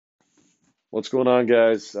What's going on,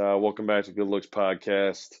 guys? Welcome back to Good Looks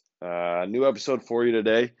Podcast. New episode for you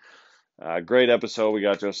today. Great episode. We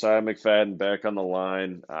got Josiah McFadden back on the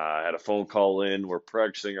line. Had a phone call in. We're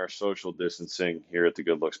practicing our social distancing here at the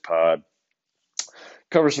Good Looks Pod.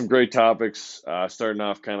 Cover some great topics, starting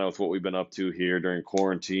off kind of with what we've been up to here during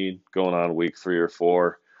quarantine, going on week 3 or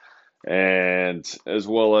 4, and as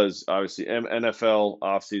well as obviously NFL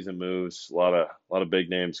offseason moves. A lot of big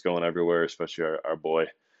names going everywhere, especially our boy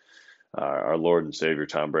our Lord and Savior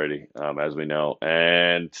Tom Brady, as we know,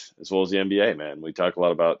 and as well as the NBA, man. We talk a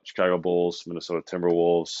lot about Chicago Bulls, Minnesota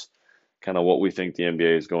Timberwolves, kind of what we think the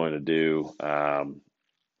NBA is going to do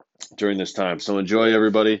during this time. So enjoy,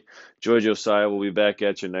 everybody. Enjoy, Josiah. We'll be back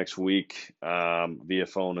at you next week via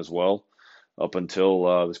phone as well, up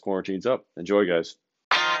until this quarantine's up. Enjoy, guys.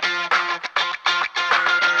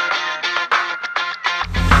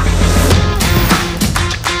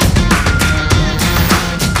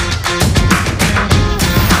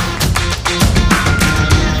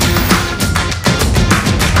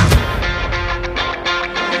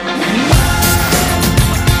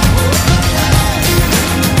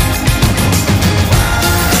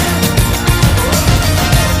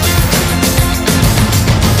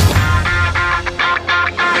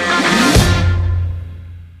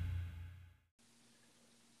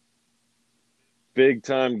 Big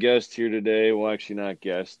time guest here today. Well, actually not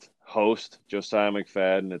guest, host, Josiah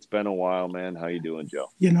McFadden. It's been a while, man. How you doing, Joe?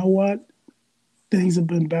 You know what? Things have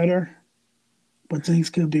been better, but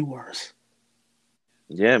things could be worse.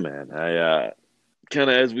 Yeah, man. I kind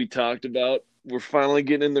of, as we talked about, we're finally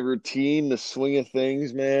getting in the routine, the swing of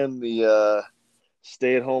things, man. The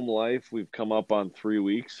stay-at-home life. We've come up on 3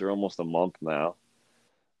 weeks or almost a month now,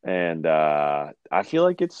 and I feel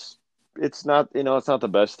like it's not it's not the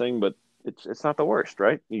best thing, but it's not the worst,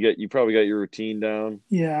 right? You probably got your routine down,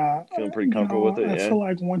 Yeah, feeling pretty comfortable with it, I yeah. feel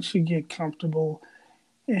like once you get comfortable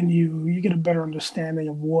and you get a better understanding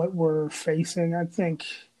of what we're facing, I think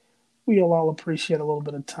we'll all appreciate a little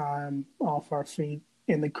bit of time off our feet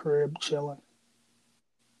in the crib chilling.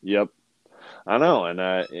 Yep. I know, and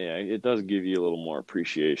yeah, it does give you a little more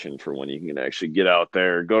appreciation for when you can actually get out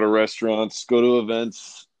there, go to restaurants, go to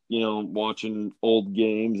events, watching old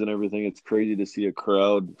games and everything. It's crazy to see a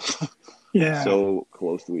crowd Yeah, so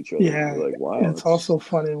close to each other. yeah. You're like, wow, It's also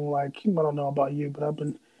funny, like, I don't know about you, but I've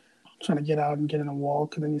been trying to get out and get in a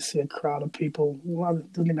walk, and then you see a crowd of people. Well,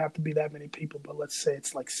 it doesn't even have to be that many people, but let's say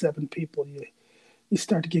it's like 7 people. You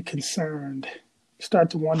start to get concerned. You start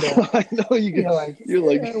to wonder. I know You're like, you're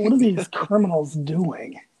like, what are these criminals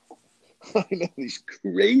doing? I know these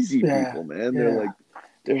crazy Yeah, people, man. yeah,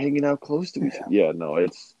 They're hanging out close to each other. yeah. Yeah, no,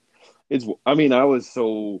 it's. I mean, I was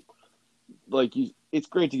so like you. It's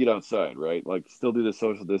great to get outside, right? Like, still do the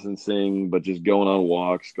social distancing, but just going on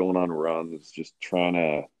walks, going on runs, just trying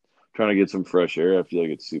to get some fresh air. I feel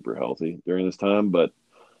like it's super healthy during this time. But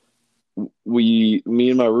me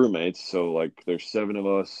and my roommates, so like there's 7 of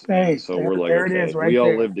us, and Hey, so there, we're like, there it is, okay, right we all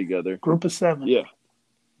there. live together. Group of seven. Yeah,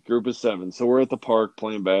 group of 7. So we're at the park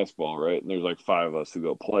playing basketball, right? And there's like 5 of us who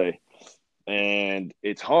go play. And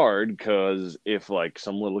it's hard because if like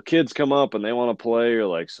some little kids come up and they want to play, or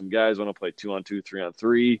like some guys want to play 2-on-2,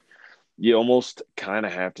 3-on-3, you almost kind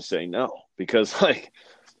of have to say no because like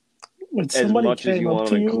When as somebody much as came you up want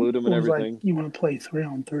to to you, include them it and was like, everything, you want to play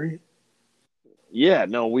 3-on-3? yeah,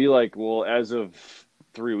 no, we like, well, as of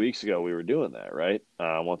 3 weeks ago, we were doing that, right?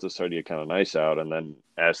 Once it started to get kind of nice out, and then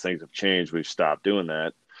as things have changed, we've stopped doing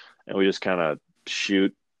that, and we just kind of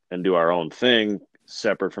shoot and do our own thing,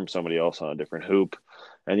 separate from somebody else on a different hoop.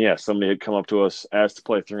 And yeah, somebody had come up to us, asked to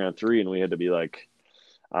play 3-on-3, and we had to be like,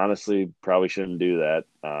 honestly, probably shouldn't do that,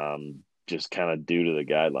 just kind of due to the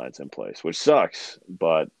guidelines in place, which sucks,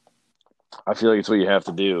 but I feel like it's what you have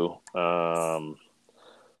to do.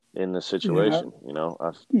 In this Yeah, situation, you know,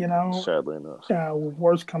 sadly enough.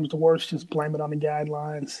 worst comes to worst, just blame it on the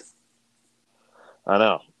guidelines. I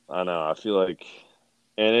know, I know. I feel like,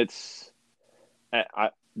 and I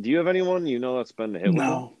do you have anyone that's been hit with it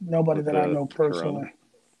No, nobody with that I the know corona? personally.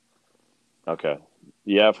 Okay,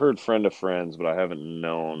 yeah, I've heard friend of friends, but I haven't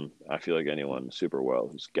known. I feel like anyone super well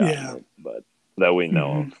who's gotten Yeah. it, but that we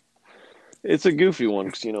know Hmm. of. It's a goofy one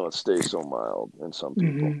because it stays so mild in some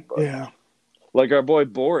people, but Yeah. like our boy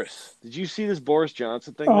Boris. Did you see this Boris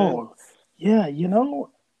Johnson thing, man? Oh, yeah.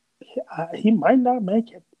 He might not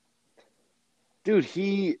make it. Dude,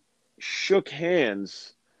 he shook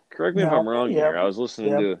hands. Correct me if I'm No. wrong here. Yep. I was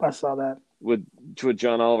listening Yep. to I saw that. with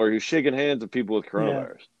John Oliver, who's shaking hands with people with Yeah.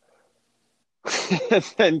 coronavirus, and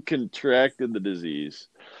then contracted the disease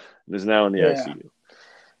and is now in the Yeah. ICU.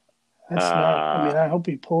 That's not. I Uh mean, I hope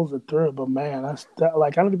he pulls it through. But man,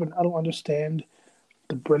 like I don't understand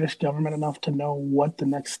the British government enough to know what the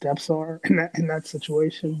next steps are in that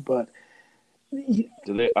situation. But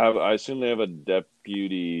Do they? I assume they have a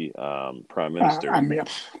deputy prime minister. I mean,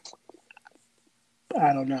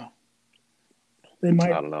 I don't know. They I might.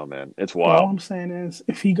 don't know, man. It's But all wild. I'm saying is,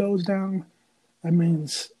 if he goes down, that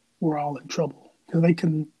means we're all in trouble because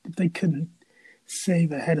if they couldn't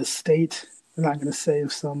save a head of state, they're not going to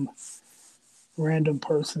save some random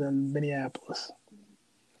person in Minneapolis.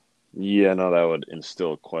 Yeah, no, that would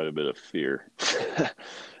instill quite a bit of fear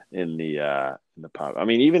in the pop. I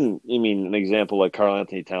mean, an example like Carl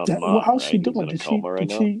Anthony Towns' Well, mom, how's she right? Who's doing? in a Did she? coma right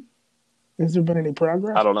Did now. she? Has there been any I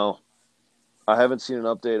progress? don't know. I haven't seen an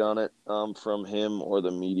update on it from him or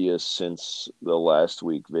the media since the last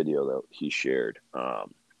week video that he shared.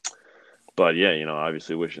 But yeah,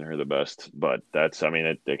 obviously wishing her the best. But that's, I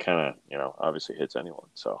mean, it kind of, obviously hits anyone.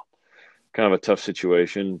 So kind of a tough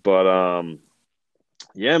situation. But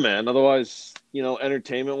yeah, man. Otherwise,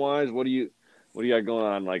 entertainment wise, what do you got going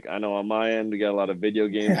on? Like, I know on my end, we got a lot of video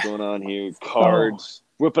games Yeah. going on here, Oh, cards,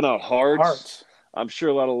 whipping out hearts. Hearts. I'm sure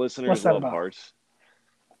a lot of What's listeners that love about? hearts.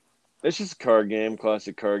 It's just a card game,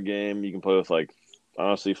 classic card game. You can play with like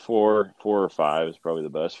honestly four or five is probably the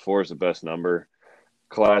best. Four is the best number.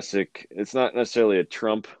 Classic. It's not necessarily a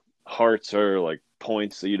trump. Hearts are like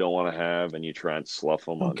points that you don't want to have, and you try and slough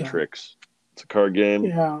them on Okay. tricks. It's a card game.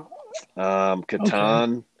 Yeah. Okay.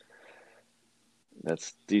 Catan. That's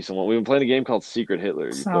a decent one. We've been playing a game called Secret Hitler.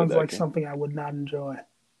 Have you played Sounds that like game? something I would not enjoy.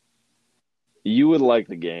 You would like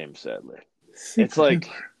the game, sadly. It's Secret like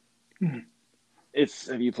Hitler.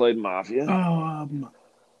 Hmm. have you played Mafia?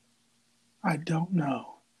 I don't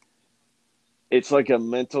know. It's like a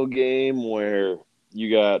mental game where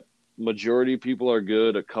you got majority of people are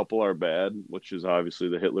good, a couple are bad, which is obviously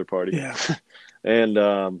the Hitler party. Yeah.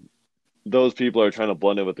 And those people are trying to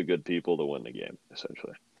blend in with the good people to win the game,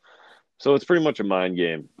 essentially. So it's pretty much a mind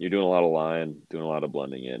game. You're doing a lot of lying, doing a lot of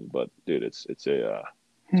blending in, but dude, it's a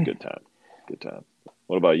good time. Good time.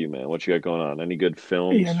 What about you, man? What you got going on? Any good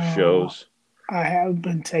films, You know, shows? I have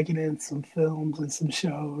been taking in some films and some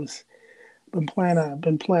shows. Been playing a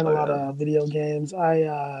Oh lot yeah. of video games.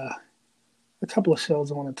 A couple of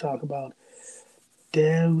shows I want to talk about.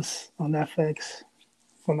 Devs on FX,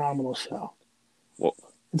 phenomenal show. What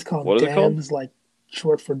It's called what is it called? Devs, like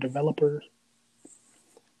short for developer.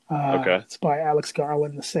 Okay. It's by Alex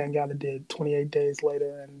Garland, the same guy that did 28 Days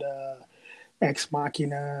Later and Ex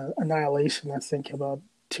Machina, Annihilation, I think about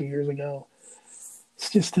 2 years ago.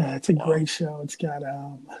 It's a Wow. great show. It's got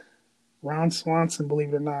Ron Swanson,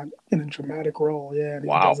 believe it or not, in a dramatic role. Yeah, and he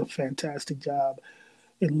does Wow. a fantastic job.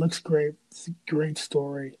 It looks great. It's a great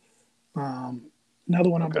story. Um, Another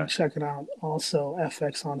one I've been Okay. checking out, also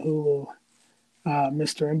FX on Hulu,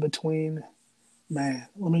 Mr. In Between. Man,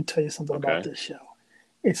 let me tell you something about Okay. this show.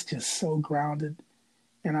 It's just so grounded,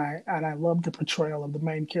 and I love the portrayal of the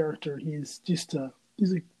main character. He's a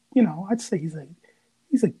I'd say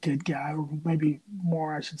he's a good guy, or maybe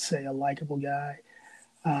more I should say a likable guy.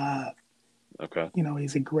 Uh, Okay.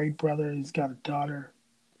 he's a great brother. He's got a daughter.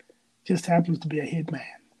 Just happens to be a hitman.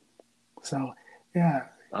 So yeah,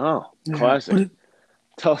 Oh, yeah. But classic.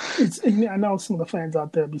 Tell I know some of the fans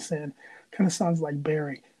out there be saying, kind of sounds like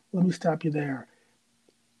Barry. Let me stop you there.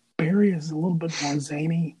 Barry is a little bit more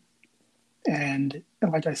zany, and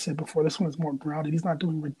like I said before, this one is more grounded. He's not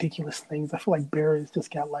doing ridiculous things. I feel like Barry's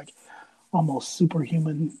just got like almost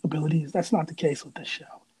superhuman abilities. That's not the case with this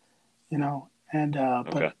show, you know. And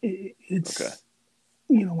Okay. but Okay. it's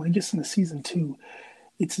when it gets into season two,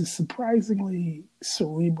 it's a surprisingly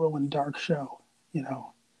cerebral and dark show. You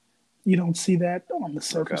know, you don't see that on the Okay.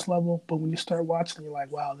 surface level, but when you start watching, you're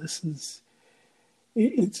like, wow, this is Well,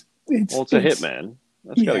 it's a it's hitman.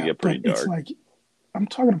 That's got to yeah, get but pretty it's dark. like I'm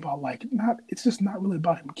talking about like not. It's just not really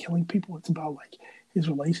about him killing people. It's about like his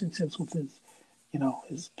relationships with his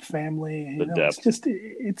family. The It's depth. just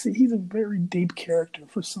he's a very deep character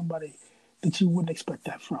for somebody that you wouldn't expect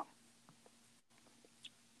that from.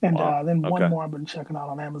 And Wow. then one Okay. more I've been checking out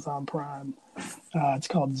on Amazon Prime. It's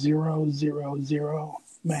called 000.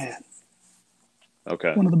 Man,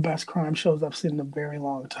 Okay. one of the best crime shows I've seen in a very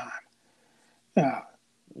long time. Uh,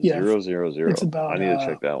 yeah, 000. it's I about need to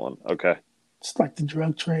check that one. Okay. it's like the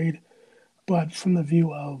drug trade, but from the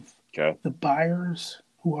view of Okay. the buyers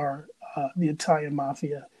who are the Italian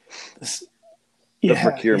mafia. The, The yeah,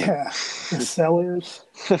 procurement. yeah. The sellers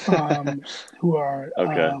who are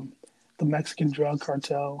Okay. the Mexican drug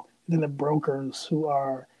cartel, then the brokers who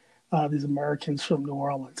are these Americans from New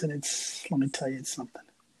Orleans. And let me tell you, it's something.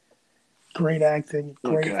 Great acting,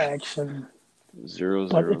 great Okay. action, Zero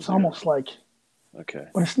but zero it's zero. almost like, Okay.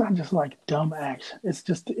 but it's not just like dumb action. It's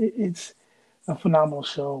just, it's a phenomenal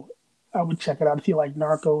show. I would check it out. If you like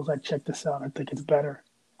Narcos, I'd check this out. I think it's better.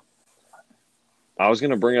 I was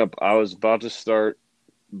gonna bring up. I was about to start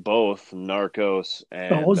both Narcos Oh,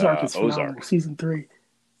 and Ozark is phenomenal. Ozark. Season 3,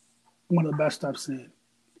 one of the best I've seen.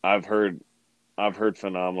 I've heard I've heard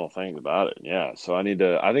phenomenal things about it. Yeah, so I need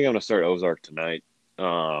to. I think I'm gonna start Ozark tonight.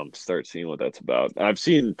 Start seeing what that's about. I've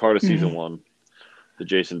seen part of season Mm-hmm. one. The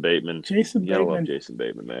Jason Bateman. Jason You gotta love Bateman. Jason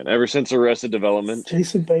Bateman, man. Ever since Arrested Development,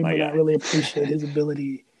 Jason my Bateman. I guy. really appreciate his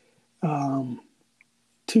ability um,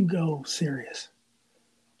 to go serious.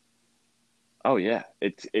 Oh yeah,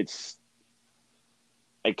 it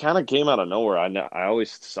kind of came out of nowhere. I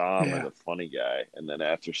always saw him as Yeah, a funny guy, and then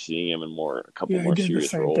after seeing him in a couple yeah. He more did the serious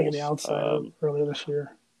same thing in The roles, Outsider earlier this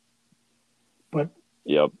year. But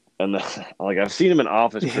yep. And then, like I've seen him in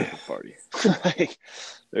Office yeah, Christmas Party. Like,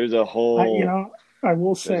 there's a I you whole, know I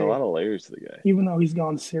will there's a lot say, of layers to the guy. even though he's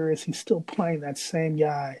gone serious, he's still playing that same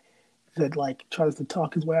guy that like tries to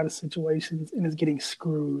talk his way out of situations and is getting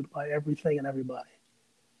screwed by everything and everybody.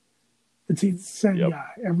 It's the same Yep, guy.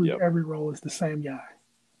 Every yep, every role is the same guy.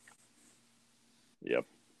 yep.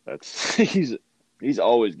 That's he's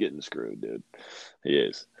always getting screwed, dude. He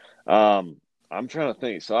is. Um, I'm trying to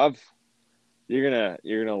think. So you're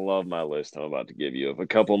gonna love my list I'm about to give you of a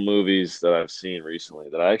couple movies that I've seen recently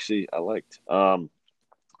that I liked.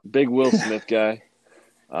 Big Will Smith guy.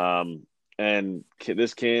 And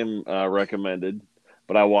this came recommended,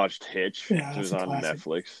 but I watched Hitch, Yeah, which that's was a on classic.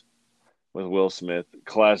 Netflix with Will Smith.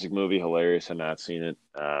 Classic movie, hilarious. I've not seen it.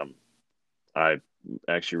 I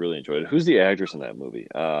actually really enjoyed it. Who's the actress in that movie?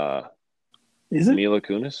 Is it? Mila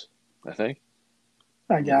Kunis, I think.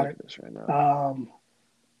 I Let me got look at it. this right now. Um,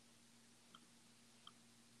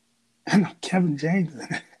 Kevin James.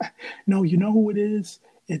 No, you know who it is?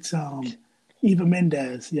 It's Eva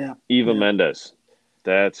Mendes. Yeah, Eva yeah. Mendes.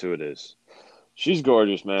 That's who it is. She's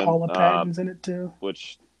gorgeous, man. Paula Patton's in it too.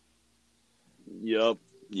 Which, yep,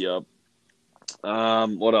 yep.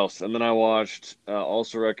 What else? And then I watched,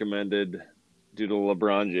 also recommended, due to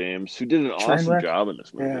LeBron James, who did an awesome Trainwreck. job in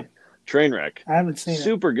this Yeah, movie. Trainwreck. I haven't seen it.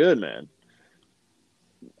 Super good, man.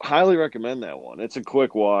 Highly recommend that one. It's a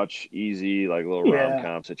quick watch, easy, like little rom Yeah,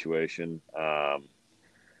 com situation.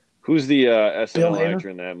 Who's the Bill SNL Hader. actor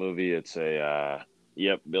in that movie? It's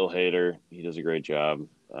yep, Bill Hader. He does a great job.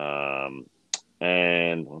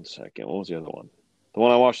 And one second, what was the other one? The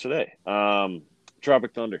one I watched today.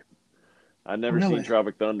 Tropic Thunder. I'd never seen Really,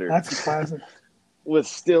 Tropic Thunder that's a classic. with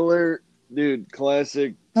Stiller, dude.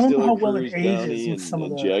 Classic I don't know Stiller, how well it Cruz, ages Downey,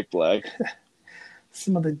 with and Jack Black.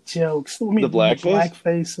 some of the jokes. I The mean, the blackface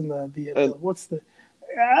blackface and the and what's the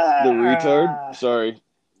the retard. ah. Sorry,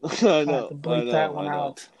 I have to I bleep that know, one I know.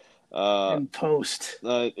 out Uh, in post.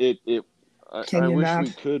 it. Can I you wish not? we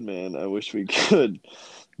could, man. I wish we could,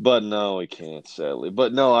 but no, we can't, sadly.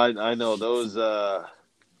 But no, I know those.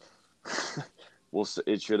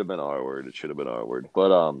 It should have been our word. It should have been our word.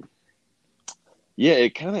 But yeah,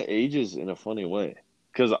 it kind of ages in a funny way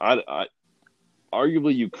because I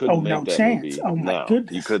arguably you Oh, couldn't no make that chance. movie Oh my now. You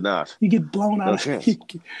goodness. could not. You get blown No out. chance.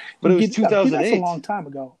 But You it was get. That's a 2008. long time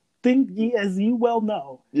ago. Think, as you well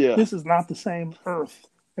know, Yeah. this is not the same Earth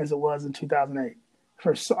as it was in 2008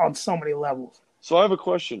 on so many levels. So I have a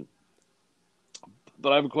question.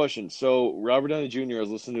 But I have a question. So Robert Downey Jr. I was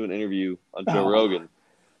listening to an interview on Joe Oh, Rogan,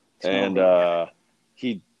 Joe and Rogan.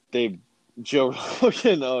 he they Joe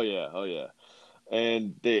Rogan. Oh yeah, oh yeah.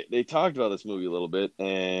 And they talked about this movie a little bit,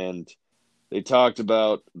 and they talked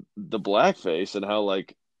about the blackface and how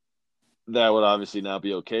like that would obviously not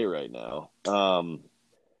be okay right now.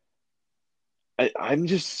 I'm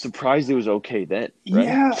just surprised it was okay then, right?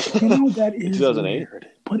 Yeah, that In is 2008. weird,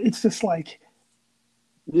 but it's just like,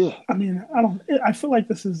 Yeah, I mean, I don't. I feel like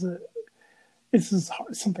this is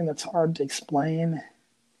something that's hard to explain,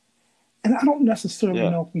 and I don't necessarily yeah.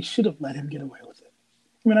 know if we should have let him get away with it.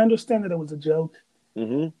 I mean, I understand that it was a joke,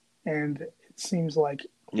 Mm-hmm. and it seems like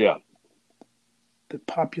Yeah, the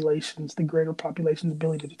greater population's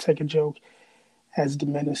ability to take a joke has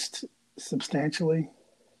diminished substantially.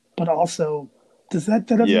 But also, that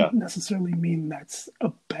yeah. doesn't necessarily mean that's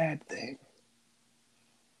a bad thing.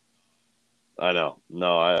 I know.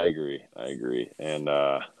 No, I agree. I agree. And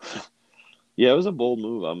yeah, it was a bold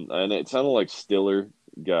move. And it sounded like Stiller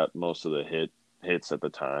got most of the hits at the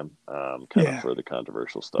time, kind of Yeah, for the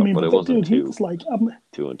controversial I stuff, mean, but but it that wasn't dude, he was like,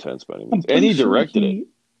 too intense by any I'm means. And pretty he sure directed it.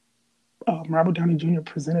 Robert Downey Jr.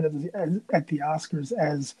 presented at the Oscars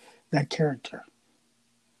as that character.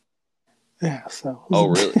 Yeah, so Oh,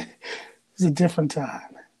 really? it was a different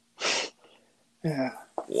time. Yeah,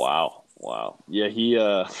 Wow, wow. Yeah,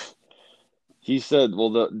 he said,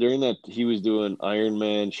 well, during that he was doing Iron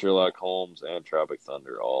Man, Sherlock Holmes, and Tropic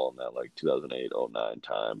Thunder all in that like 2008, 09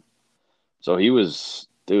 time. So he was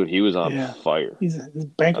on Yeah, fire his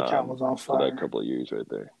bank account was on for that fire. couple of years right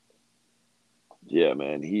there. Yeah,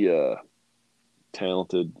 man, he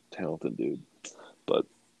talented dude. But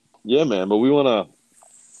yeah, man, but we want to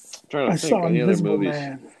trying I to think saw any other Invisible movies.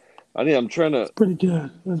 Man. I'm trying to. It's pretty good.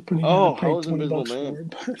 It was pretty good. I Oh, how paid was Invisible $20 Man? for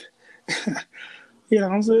it, but yeah,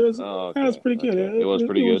 I'm saying Oh, it was okay, pretty good. okay. It was It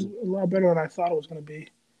pretty was good. a lot better than I thought it was going to be.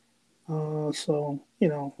 So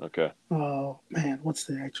Okay, man, what's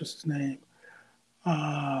the actress's name?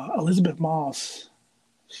 Elizabeth Moss.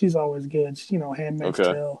 She's always good. Handmaid's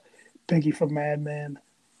okay. Tale, Peggy from Mad Men.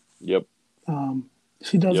 Yep,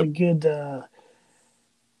 She does a yep.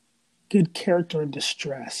 good character in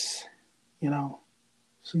distress. You know,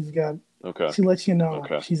 she's got Okay, she lets you know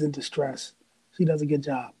okay, she's in distress. She does a good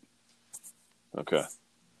job. okay,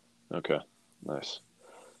 okay. Nice.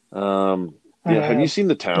 I Yeah. Have you have seen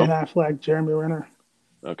The Ben Town? Affleck, Jeremy Renner.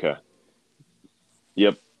 Okay.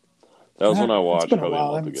 Yep. That was one I It's watched been a probably a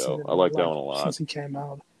while. I month haven't seen ago. it I in like that one a lot. since he came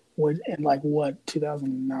out. In like what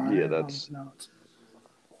 2009? Yeah, I don't even know.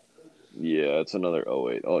 it's another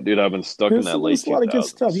 '08. Oh, dude, I've been stuck in that late There's a lot of good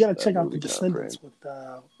stuff. You 2000s, got to that check out The movie time frame. Descendants with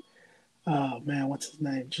oh man, what's his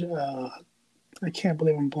name? I can't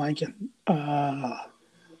believe I'm blanking.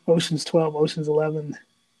 Ocean's 12, Ocean's 11,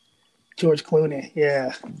 George Clooney.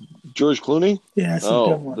 Yeah, George Clooney? yeah, that's a good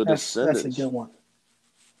Oh, one. The That's a good Descendants. one.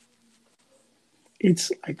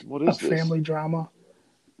 It's like What a is this? family drama.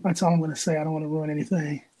 That's all I'm going to say. I don't want to ruin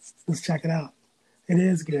anything. Let's check it out. It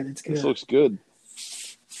is good. It's This good. looks good.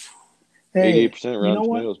 Hey, 88% you know Rotten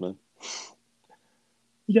what? Tomatoes, man.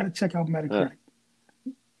 You got to check out Yeah, Metacritic.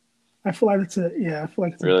 I feel like I feel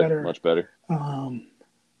like it's a really? better Much better.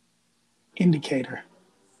 indicator.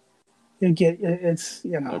 It's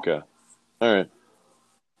Okay. All right.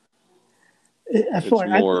 I feel It's like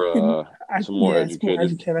more, some more yeah, it's more educated.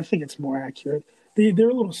 educated. I think it's more accurate. They're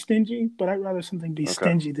a little stingy, but I'd rather something be Okay.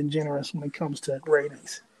 stingy than generous when it comes to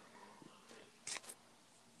ratings.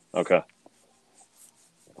 Okay.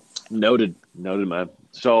 Noted. Noted, man.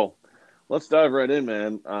 So let's dive right in,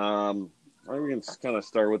 man. I think we can kind of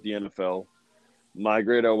start with the NFL,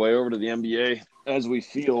 migrate our way over to the NBA as we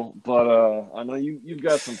feel. But I know you've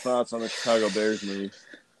got some thoughts on the Chicago Bears moves.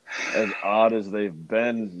 As odd as they've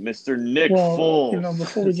been, Mr. Nick Well,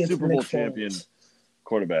 before we Foles, get to Super Nick Bowl champion Foles,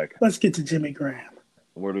 quarterback. let's get to Jimmy Graham.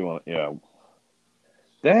 Where do we want? Yeah,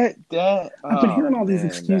 that. I've been Oh hearing all these man,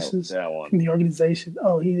 excuses that one. from the organization.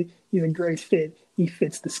 Oh, he's a great fit. He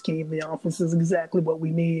fits the scheme. The offense is exactly what we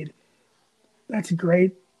need. That's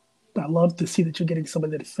great. I love to see that you're getting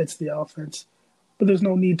somebody that fits the offense. But there's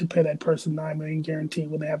no need to pay that person $9 million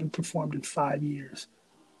guaranteed when they haven't performed in 5 years.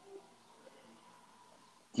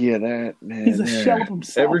 Yeah, that He's man a shell of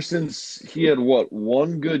there. Ever himself. since he had what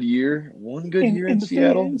one good And year in and the thing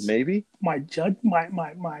Seattle, is, maybe. my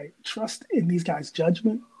trust in these guys'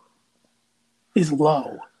 judgment is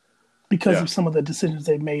low because Yeah. of some of the decisions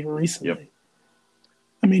they've made Yep. recently.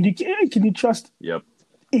 I mean, can you trust Yep.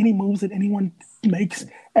 any moves that anyone makes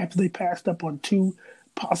after they passed up on two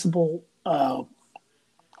possible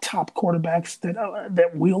top quarterbacks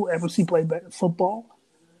that we'll ever see play football?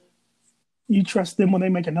 You trust them when they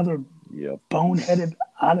make another Yep. boneheaded,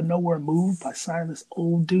 out of nowhere move by signing this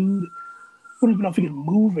old dude? I don't even know if he can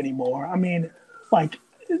move anymore. I mean, like,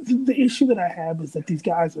 the issue that I have is that these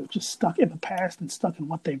guys are just stuck in the past and stuck in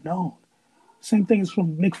what they've known. Same thing is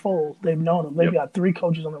from Nick Foles. They've known him. They've Yep. got three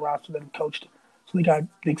coaches on the roster that have coached him. So they got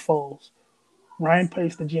Nick Foles. Ryan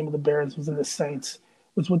Pace, the GM of the Bears, was with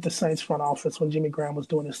the Saints front office when Jimmy Graham was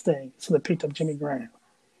doing his thing. So they picked up Jimmy Graham.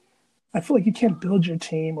 I feel like you can't build your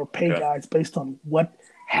team or pay Okay. guys based on what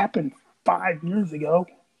happened 5 years ago.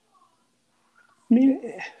 I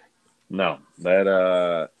mean, No,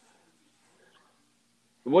 that.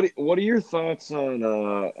 What are your thoughts on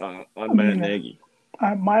I Matt mean, Nagy?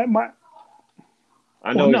 my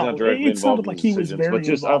I well, know he's not no, directly it involved sounded in like the he was decisions, but very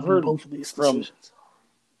just I've involved in heard both of these from. decisions.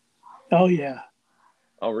 Oh yeah,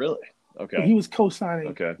 Oh, really? he Okay. was co-signing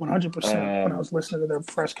Okay. 100% when I was listening to their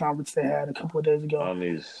press conference they had a couple of days ago. On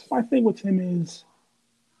these. My thing with him is,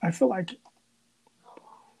 I feel like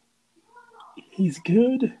he's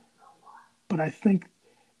good, but I think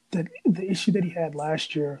that the issue that he had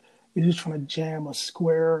last year is just trying to jam a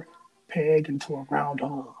square peg into a round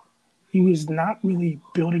hole. He was not really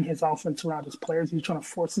building his offense around his players. He was trying to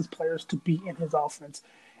force his players to be in his offense,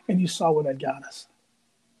 and you saw where that got us.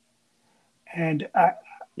 And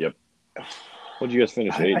Yep. What did you guys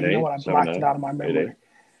finish? Eight and you know eight, what, I seven blocked it nine, out of my 8-8. memory.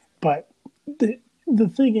 But the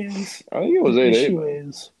thing is, I think it was the 8-8, issue man.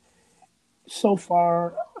 is, so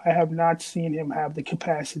far I have not seen him have the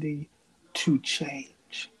capacity to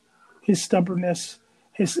change. His stubbornness,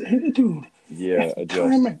 his dude, Yeah, Time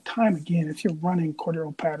adjust. and time again, if you're running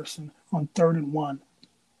Cordero Patterson on 3rd and 1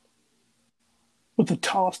 with a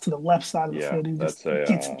toss to the left side of the Yeah, field, and just that's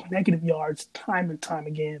a gets negative yards time and time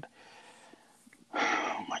again.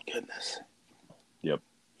 Oh my goodness. yep.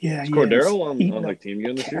 Yeah, Is he is Cordero on eating the up team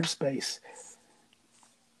again this cap year? space.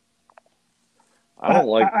 I don't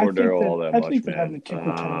like I think Cordero that all that much, having a man. kick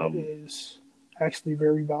returner is actually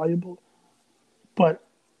very valuable. But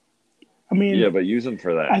I Yeah, mean, but use him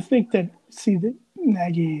for that, I think that that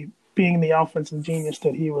Nagy being the offensive genius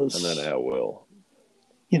that he and then was, at will.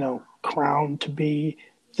 crowned to be,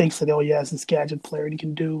 thinks that he has this gadget player and he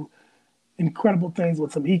can do incredible things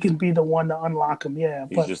with him. He can be the one to unlock him. Yeah,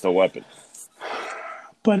 He's just a weapon.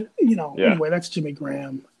 but Yeah. anyway, that's Jimmy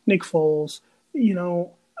Graham, Nick Foles. You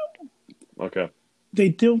know, Okay. they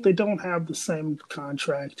don't have the same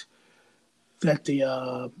contract that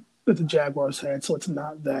the Jaguars had, so it's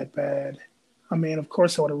not that bad. I mean, of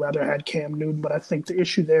course, I would have rather had Cam Newton, but I think the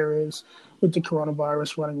issue there is with the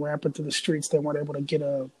coronavirus running rampant through the streets, they weren't able to get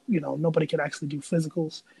nobody could actually do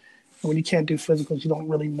physicals. And when you can't do physicals, you don't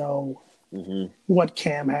really know Mm-hmm. what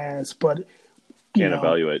Cam has. But, Can't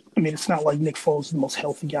evaluate. I mean, it's not like Nick Foles is the most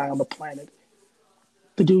healthy guy on the planet.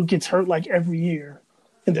 The dude gets hurt like every year.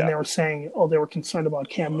 And then Yeah. they were saying, they were concerned about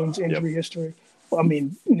Cam Newton's Yep. injury history. Well, I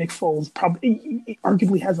mean, Nick Foles probably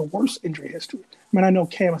arguably has a worse injury history. I mean, I know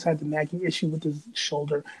Cam has had the nagging issue with his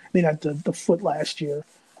shoulder. They had the foot last year.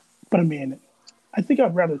 But I mean, I think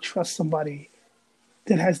I'd rather trust somebody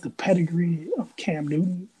that has the pedigree of Cam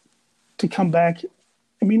Newton to come back.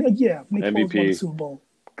 I mean, yeah, Nick Foles won the MVP. Super Bowl.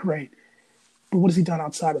 Great. But what has he done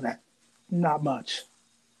outside of that? Not much.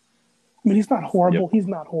 I mean, he's not horrible. Yep. He's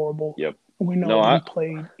not horrible. Yep. We know No, that he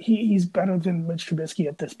played. He's better than Mitch Trubisky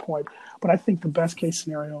at this point. But I think the best case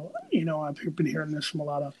scenario, I've been hearing this from a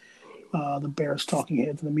lot of the Bears talking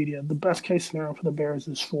heads in the media. The best case scenario for the Bears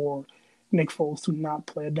is for Nick Foles to not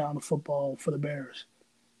play a down of football for the Bears.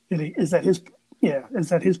 Is that his? Yeah, is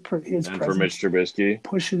that his and for Mitch presence Trubisky.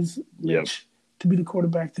 pushes Yep. Mitch to be the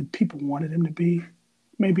quarterback that people wanted him to be?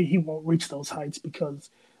 Maybe he won't reach those heights because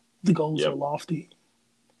the goals are Yep. lofty,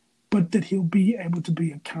 but that he'll be able to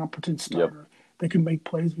be a competent starter that can make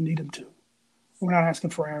plays we need him to. We're not asking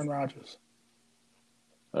for Aaron Rodgers.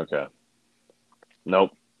 Okay.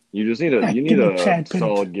 Nope. You just need Heck, you give need me a Chad solid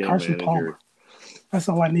Pennington, game Carson manager. Palmer. That's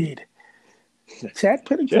all I need. Chad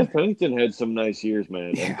Pennington. Jeff Pennington had some nice years,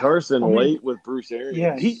 man. Yeah. And Carson I mean, late with Bruce Arians.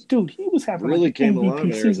 Yeah, he was having like really an came along MVP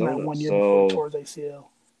in season that Arizona. one year before he So tore his ACL.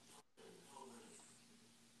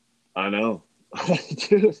 I know.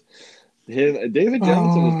 Dude, David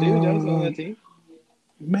Johnson on that team? I think he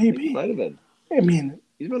Maybe. might have been. I mean,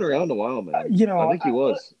 He's been around a while, man. I think he I,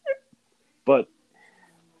 was. But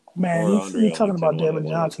man, or Andre you're talking Ellington, about David one of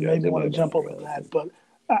those Johnson. guys. Maybe It want might to have been jump over Andre that, Ellington.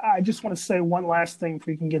 but I just want to say one last thing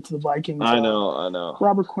before you can get to the Vikings. I know.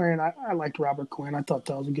 Robert Quinn, I liked Robert Quinn. I thought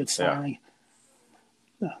that was a good signing.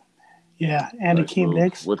 Yeah, and Nice Akeem move.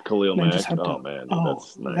 Nicks. With Khalil They just Mack. have to. Oh man,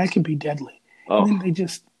 that's That nice. can be deadly. Oh And then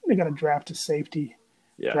they got to draft a safety,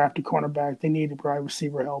 yeah. draft a cornerback. They need wide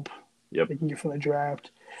receiver help. Yep. They can get from the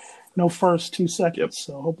draft. No first, 2 seconds. Yep.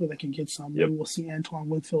 So hopefully they can get some. Yep. Maybe we'll see Antoine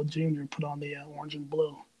Winfield Jr. put on the orange and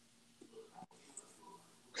blue.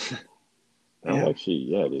 Yeah,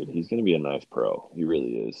 dude, he's gonna be a nice pro. He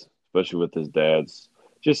really is, especially with his dad's.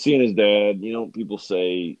 Just seeing his dad, people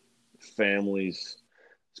say families,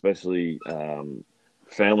 especially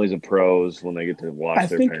families of pros, when they get to watch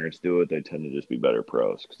their parents do it, they tend to just be better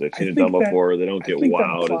pros because they've seen it done before. They don't get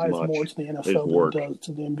wowed as much. More to the NFL They just work. than it does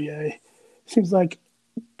to the NBA. Seems like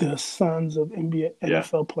the sons of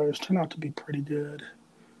NFL players turn out to be pretty good.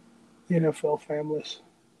 The NFL families.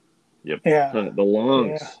 Yep. Yeah. The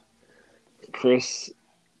Longs. Yeah. Chris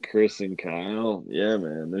and Kyle. Yeah,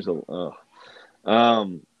 man. There's no,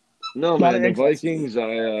 man, the Vikings,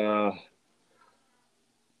 a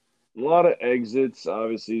lot of exits.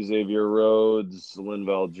 Obviously, Xavier Rhodes,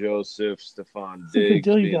 Linval Joseph, Stephon Diggs. It's a good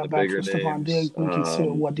deal you being got the back bigger from Stephon names. Diggs when you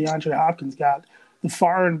consider what DeAndre Hopkins got. The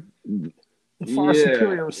far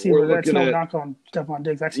superior receiver. That's no knock on Stephon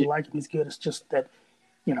Diggs. I actually like him. He's good. It's just that,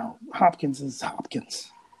 Hopkins is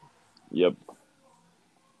Hopkins. Yep.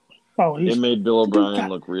 Oh, it made Bill O'Brien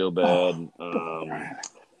look real bad.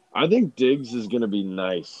 I think Diggs is going to be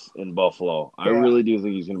nice in Buffalo. I really do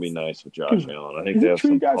think he's going to be nice with Josh Allen. I think they have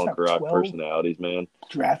some punk rock personalities, man.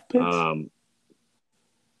 Draft picks? I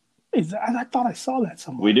thought I saw that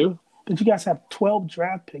somewhere. We do? Did you guys have 12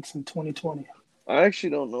 draft picks in 2020? I actually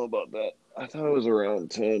don't know about that. I thought it was around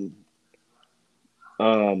 10.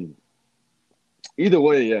 Either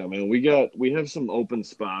way, yeah, man. We have some open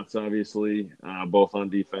spots, obviously, both on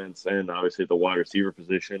defense and obviously at the wide receiver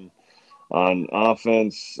position. On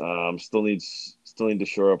offense, still need to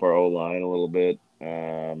shore up our O line a little bit.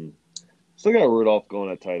 Still got Rudolph going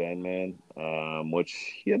at tight end, man, which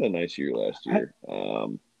he had a nice year last I, year.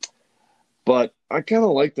 But I kind of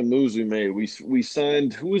like the moves we made. We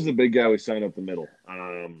signed, who was the big guy we signed up the middle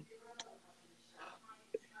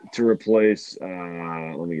to replace?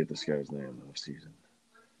 Let me get this guy's name off season.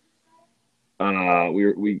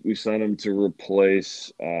 We signed him to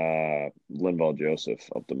replace Linval Joseph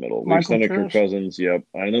up the middle. We Michael extended Kirk Pierce, Cousins. Yep,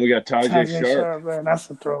 and then we got Tajay Tajay Sharp, Sharp, man, that's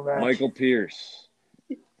a throwback. Michael Pierce.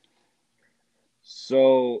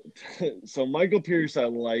 So Michael Pierce, I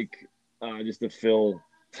like just to fill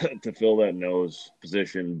that nose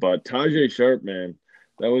position. But Tajay Sharp, man,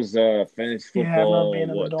 that was fantasy Yeah, I remember football. being in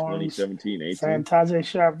the What, dorms 2017, saying 18? Tajay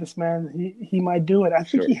Sharp, this man, he might do it. I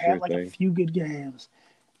think he Sure had like a thing. few good games,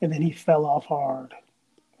 and then he fell off hard.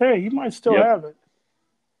 Hey, you might still Yep, have it.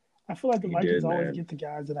 I feel like the he Vikings did, always man. get the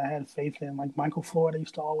guys that I had faith in. Like Michael Floyd, I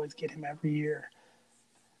used to always get him every year.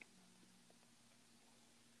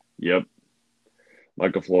 Yep,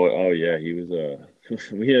 Michael Floyd. Oh yeah, he was.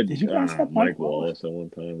 We had Did you guys have Mike Mike Wallace? Wallace at one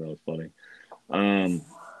time. That was funny. Um,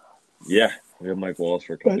 yeah, we had Mike Wallace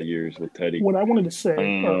for a couple But of years with Teddy. what I wanted to say,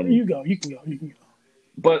 or Um, you go, you can go, you can go.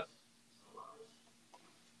 but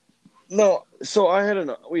no, so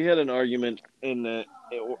we had an argument in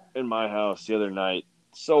my house the other night.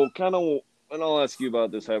 So kind of, and I'll ask you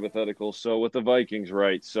about this hypothetical. So with the Vikings,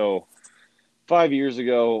 right? So 5 years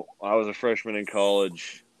ago, I was a freshman in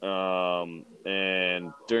college,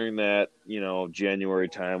 and during that, January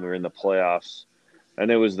time, we were in the playoffs,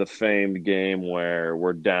 and it was the famed game where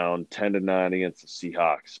we're down 10-9 against the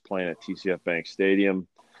Seahawks, playing at TCF Bank Stadium.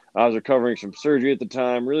 I was recovering from surgery at the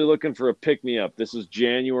time, really looking for a pick-me-up. This was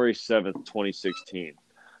January 7th, 2016,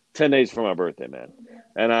 10 days for my birthday, man.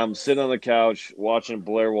 And I'm sitting on the couch watching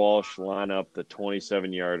Blair Walsh line up the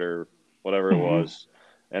 27-yarder, whatever it Hmm. was,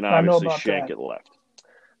 and I know obviously about shank that. it left.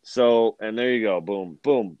 So, and there you go, boom,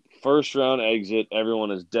 boom. First round exit.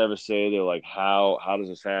 Everyone is devastated. They're like, how does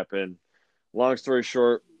this happen? Long story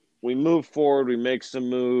short, we move forward. We make some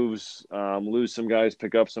moves, lose some guys,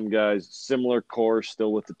 pick up some guys. Similar core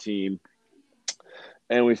still with the team,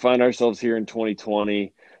 and we find ourselves here in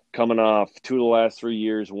 2020, coming off 2 of the last 3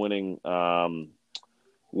 years winning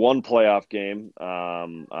one playoff game,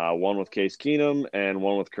 one with Case Keenum and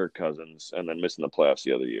one with Kirk Cousins, and then missing the playoffs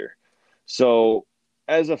the other year. So,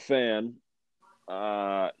 as a fan,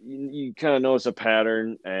 you kind of notice a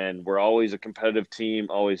pattern, and we're always a competitive team,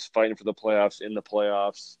 always fighting for the playoffs, in the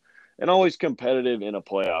playoffs, and always competitive in a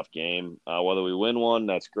playoff game. Whether we win one,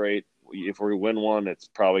 that's great. If we win one, it's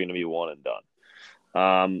probably going to be one and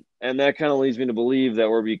done. And that kind of leads me to believe that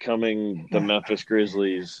we're becoming the Memphis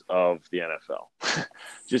Grizzlies of the NFL.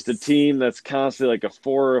 Just a team that's constantly like a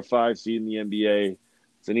 4 or a 5 seed in the NBA.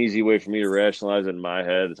 It's an easy way for me to rationalize it in my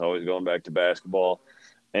head. It's always going back to basketball.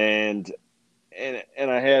 And I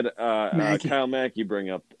had Mackey. Kyle Mackey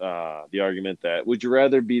bring up the argument that would you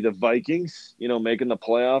rather be the Vikings, making the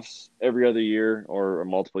playoffs every other year or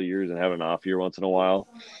multiple years and have an off year once in a while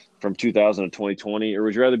from 2000 to 2020, or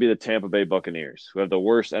would you rather be the Tampa Bay Buccaneers, who have the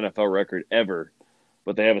worst NFL record ever,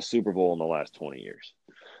 but they have a Super Bowl in the last 20 years?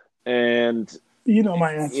 And, You know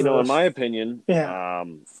my answer to in this. my opinion, Yeah,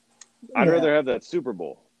 I'd yeah. rather have that Super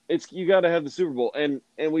Bowl. You got to have the Super Bowl, and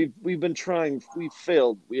we've been trying. We've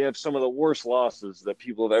failed. We have some of the worst losses that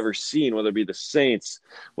people have ever seen, whether it be the Saints,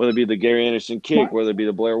 whether it be the Gary Anderson My kick, whether it be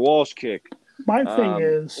the Blair Walsh kick, my thing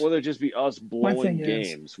is whether it just be us my thing blowing is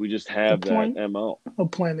games. We just the have that point mo.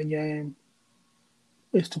 of playing the game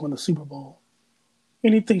is to win the Super Bowl.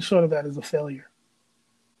 Anything short of that is a failure.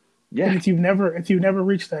 And Yeah, if you've never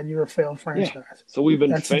reached that, you're a failed yeah. franchise. So we've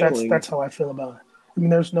been That's failing. how I feel about it. I mean,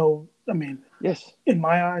 there's no. I mean, Yes. in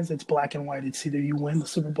my eyes, it's black and white. It's either you win the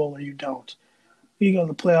Super Bowl or you don't. You go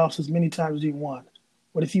to the playoffs as many times as you want.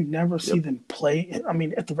 But if you never see Yep. them play, I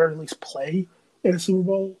mean, at the very least, play in a Super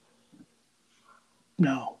Bowl,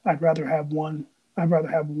 no. I'd rather have one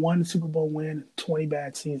Super Bowl win and 20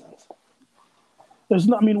 bad seasons. There's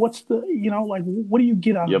no. I mean, what's the? Like, what do you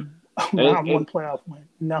get out Yep. of one And playoff win?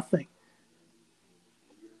 Nothing.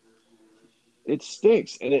 it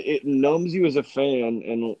stinks, and it numbs you as a fan,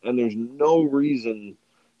 and there's no reason.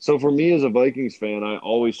 So for me as a Vikings fan, I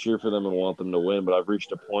always cheer for them and want them to win, but I've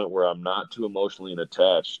reached a point where I'm not too emotionally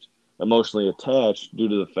attached due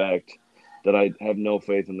to the fact that I have no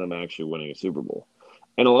faith in them actually winning a Super Bowl.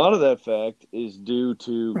 And a lot of that fact is due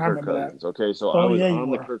to I Kirk remember that. Cousins. Okay, so I Oh was yeah, you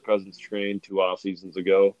on the were. Kirk Cousins train 2 off seasons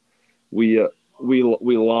ago. We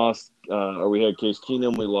lost, or we had Case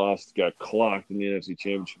Keenum. We lost, got clocked in the NFC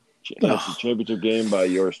Ugh. Championship game by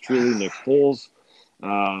yours truly, Nick Foles.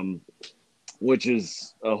 Um, which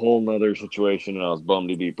is a whole nother situation, and I was bummed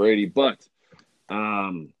to beat Brady. But,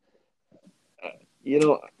 um, you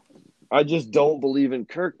know, I just don't believe in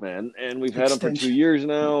Kirk, man. And we've had him for 2 Extension. years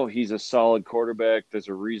now. He's a solid quarterback. There's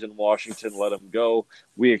a reason Washington let him go.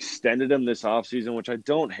 We extended him this offseason, which I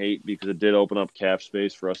don't hate because it did open up cap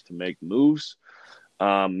space for us to make moves,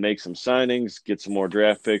 make some signings, get some more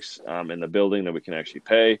draft picks in the building that we can actually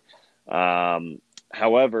pay.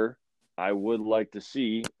 However, I would like to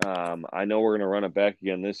see, I know we're going to run it back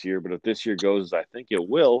again this year, but if this year goes as I think it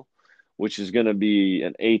will, which is going to be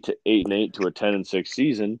an 8-8 to a 10-6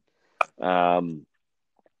 season, then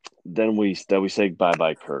we say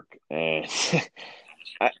bye Kirk. And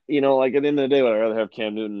like at the end of the day, would I rather have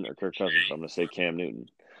Cam Newton or Kirk Cousins? I'm going to say Cam Newton.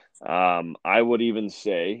 I would even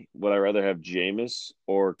say, would I rather have Jameis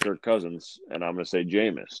or Kirk Cousins? And I'm going to say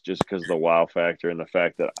Jameis, just because of the wow factor and the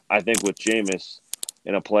fact that I think with Jameis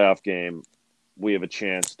in a playoff game, we have a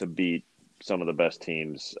chance to beat some of the best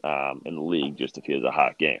teams in the league just if he has a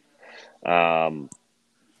hot game.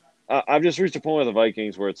 I've just reached a point with the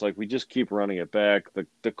Vikings where it's like we just keep running it back.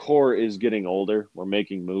 The core is getting older. We're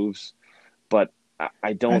making moves, but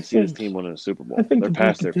I don't see this team winning a Super Bowl. I think They're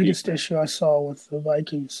past their biggest peak. issue I saw with the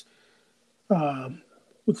Vikings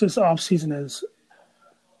with this offseason is,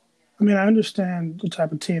 I mean, I understand the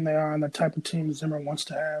type of team they are and the type of team Zimmer wants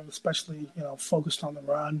to have, especially, focused on the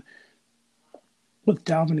run with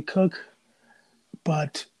Dalvin and Cook.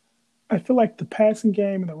 But I feel like the passing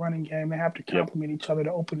game and the running game, they have to complement each other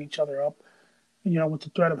to open each other up. With the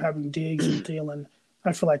threat of having Diggs and Thielen,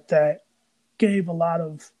 I feel like that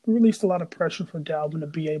released a lot of pressure for Dalvin to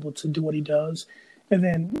be able to do what he does. And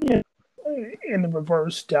then, in the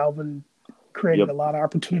reverse, Dalvin created a lot of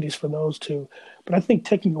opportunities for those two. But I think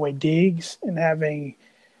taking away Diggs and having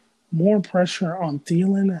more pressure on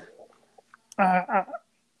Thielen,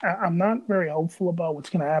 I'm not very hopeful about what's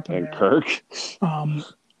going to happen And there. Kirk?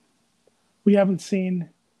 We haven't seen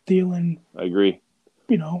Thielen. I agree.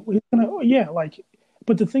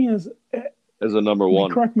 But the thing is, as a number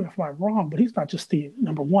one. Correct me if I'm wrong, but he's not just the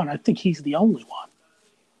number one. I think he's the only one.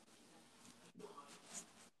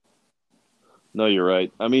 No, you're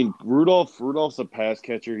right. I mean, Rudolph's a pass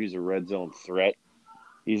catcher. He's a red zone threat.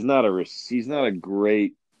 He's not a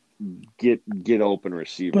great get open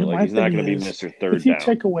receiver. But he's not going to be Mr. Third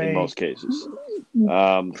down in most cases.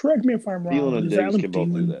 Correct me if I'm wrong. Thielen and Diggs can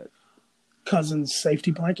both do that. Cousins'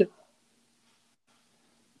 safety blanket.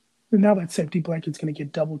 And now that safety blanket's going to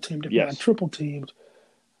get double teamed, if not triple teamed.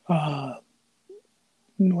 What's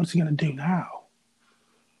he going to do now?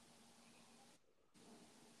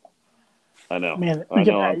 I know.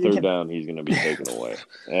 On third down, he's going to be taken away.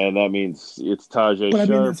 And that means it's Tajay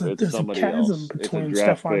Sharp, it's somebody else. Between it's a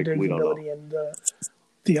draft Stephon pick. Diggs' ability and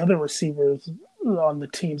the other receivers on the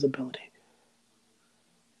team's ability.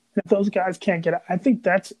 If those guys can't get out, I think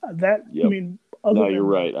that's that. Yep. I mean, you're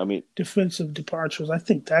right. I mean, defensive departures, I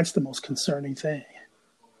think that's the most concerning thing.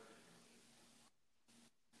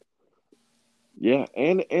 Yeah,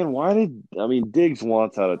 and Diggs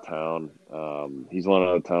wants out of town. He's wanted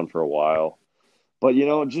out of town for a while. But,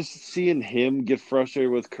 just seeing him get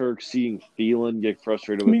frustrated with Kirk, seeing Thielen get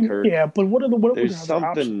frustrated with Kirk. Yeah, but there's something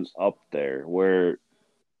options? up there where.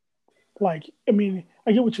 I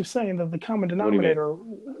get what you're saying, that the common denominator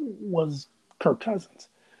was Kirk Cousins.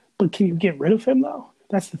 But can you get rid of him, though?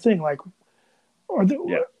 That's the thing. What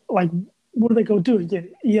do they go do?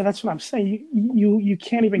 Yeah, that's what I'm saying. You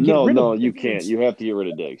can't even get rid of him. No, you can't. You have to get rid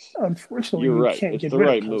of Diggs. Unfortunately, you're right. Can't it's get the rid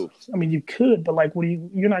right of move. I mean, you could, but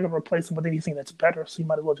you're not going to replace him with anything that's better, so you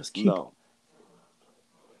might as well just keep him.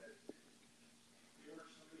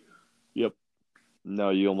 Yep.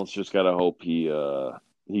 No, you almost just got to hope he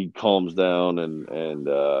calms down and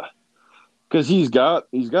because he's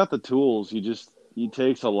got the tools. He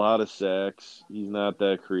takes a lot of sacks. He's not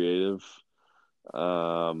that creative.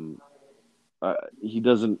 He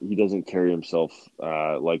doesn't carry himself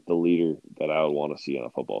like the leader that I would want to see on a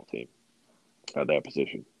football team at that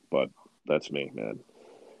position. But that's me, man.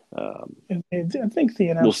 I think the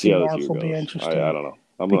NFC we'll see how this North year will goes. be interesting. I don't know.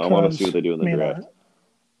 I want to see what they do in the draft.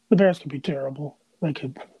 The Bears could be terrible. They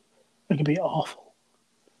could be awful.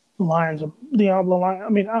 The Lions are the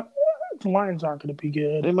Lions aren't going to be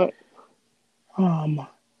good. They might. Who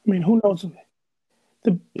knows?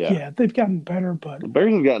 They've gotten better, but the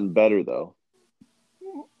Bears have gotten better though.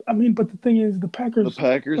 But the thing is, the Packers. The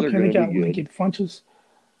Packers are going to be good. They get Funches.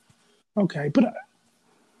 Okay, but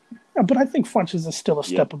I think Funches is still a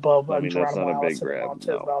step above. That's not a big grab.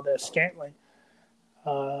 Valdez-Scantling,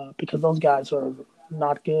 because those guys are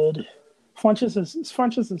not good. Funches is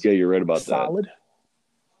you're right about solid. That.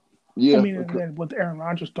 Yeah, and then with Aaron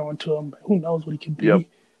Rodgers throwing to him, who knows what he could be. Yep.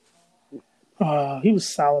 He was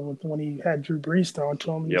solid when he had Drew Brees throwing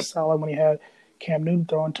to him. He was Yep. solid when he had Cam Newton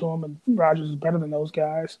throwing to him, and Rodgers is better than those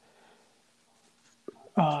guys.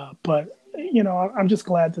 But I'm just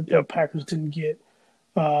glad that the Yep. Packers didn't get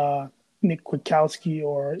Nick Kwiatkowski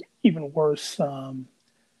or even worse.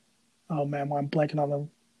 Oh man, why I'm blanking on the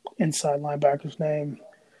inside linebacker's name.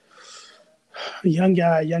 A young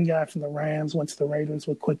guy from the Rams went to the Ravens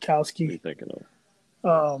with What are you Kwiatkowski. thinking of?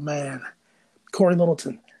 Oh man, Corey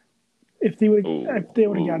Littleton. If they would have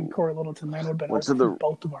gotten Ooh. Corey Littleton, man, it would have been Went over to for the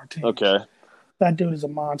both of our teams. okay. That dude is a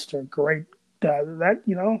monster. Great. That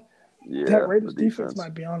Yeah, the Raiders defense defense.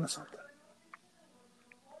 might be on to something.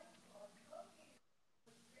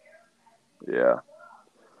 Yeah.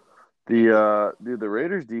 The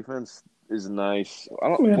Raiders defense is nice. I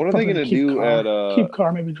don't. Yeah, What are they probably gonna keep do Carr. at Keep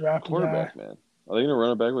Carr, maybe draft a guy. quarterback, man? Are they gonna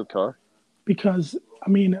run it back with Carr? Because,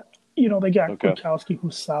 they got Okay. Kwiatkowski,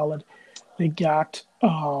 who's solid. They got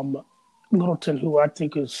Littleton, who I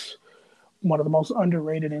think is one of the most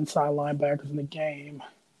underrated inside linebackers in the game.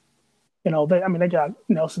 They got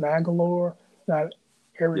Nelson Aguilar, got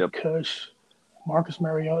Eric Yep. Kush, Marcus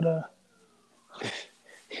Mariota.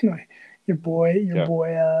 You know, your Yeah.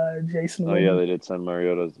 boy Jason Oh yeah, Witten. they did send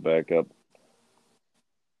Mariota as the backup.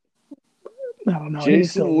 I don't know. He was Jason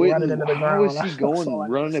still running Witten, into the how is ground. he That's all going I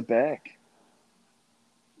know. running it back?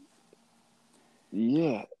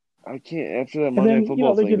 Yeah, I can't. After that And Monday Night then,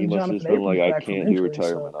 Football they're thing, he getting must have Jonathan just been like, Abrams "I back from can't do injury,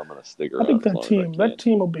 retirement. so I'm gonna stick I think around as long as I that can."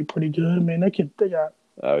 team will be pretty good. I mean,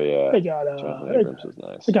 Oh yeah, they got Jonathan Abrams is they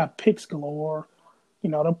nice. got picks galore.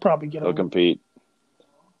 They'll probably get He'll them. compete.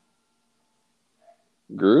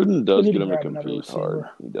 Gruden They does need get to him to grab another compete hard.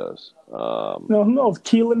 receiver. He does. No, who knows?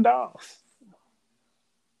 Keelan Doss.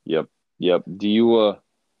 Yep, yep. Do you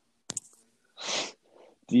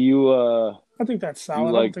I think that's do you solid. I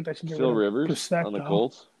don't like think they should get rid Phil of Rivers Brissett on the though.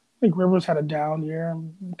 Colts? I think Rivers had a down year.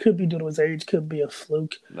 Could be due to his age. Could be a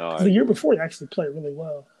fluke. No, Because I the year agree. before he actually played really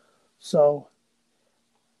well. So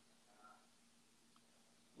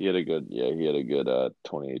He had a good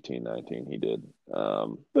 2018-19. He did. they're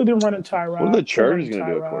running What are the Tyrod. They're Chargers running going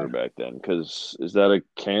to do at Tyrod. quarterback then? Because is that a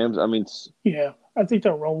Cam's? I mean, Yeah, I think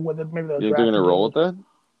they'll roll with it. Maybe they'll you think they're draft going a to roll with dude.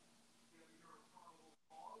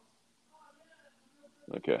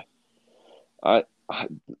 that? Okay. I, I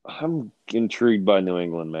I'm intrigued by New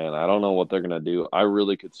England, man. I don't know what they're going to do. I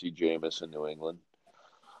really could see Jameis in New England.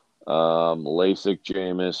 LASIK,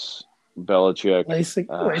 Jameis, Belichick.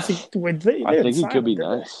 LASIK. They I didn't think he sign could him, be did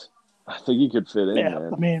they? nice. I think he could fit in, Yeah, I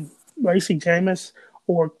man. mean, LASIK Jameis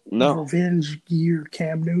or No, revenge year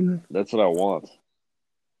Cam Newton. that's what I want.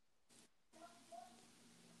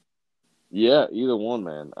 Yeah, either one,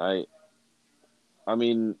 man. I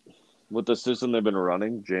mean, with the system they've been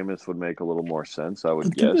running, Jameis would make a little more sense, I would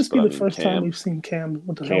But could guess. this But be I the mean, first time we've seen Cam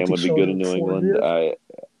with a Cam healthy would be good shoulder in in New four England. years? I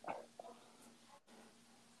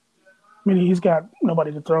mean, he's got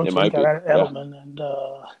nobody to throw It to. He's might got be. Yeah, Edelman, and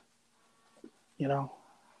you know,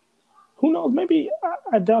 who knows? Maybe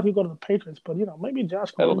I doubt he'll go to the Patriots, but maybe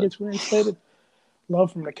Josh Gordon Edelman. gets reinstated.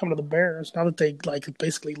 Love for him to come to the Bears now that they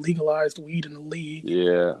basically legalized weed in the league.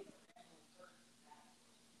 Yeah,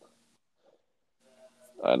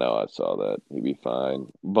 I know. I saw that. He'd be fine.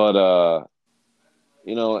 But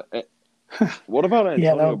you know, what about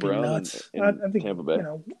Yeah, that Antonio would be Brown in nuts. in I think Tampa Bay?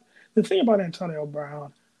 the thing about Antonio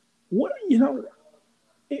Brown, what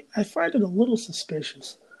I find it a little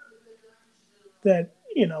suspicious that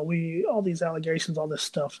we all these allegations, all this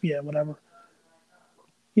stuff, yeah, whatever.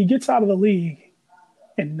 He gets out of the league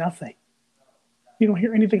and nothing. You don't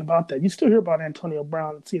hear anything about that. You still hear about Antonio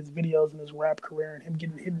Brown and see his videos in his rap career and him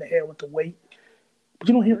getting hit in the head with the weight, but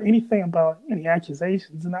you don't hear anything about any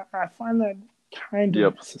accusations, and I find that kind of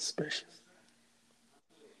Yep. suspicious.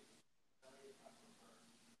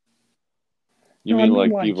 You I mean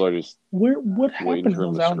mean, like people are just what waiting happened to for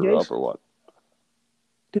him those to screw up or allegations? what?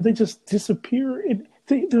 Did they just disappear?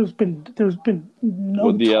 There's been no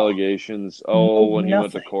With the talk, allegations, no when he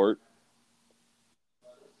went to nothing, court?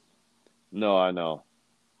 No, I know.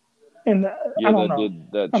 and I Yeah, don't know.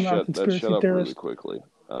 that I'm not a shut conspiracy up really theorist, quickly.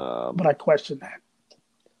 but I question that.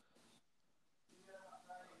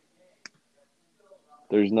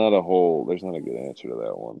 There's not a good answer to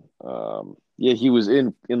that one. Yeah, he was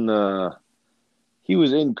in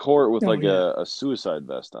court with Oh like yeah. a suicide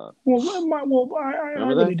vest on. I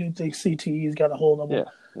Remember that? really do think CTE's got a hold of him. Yeah,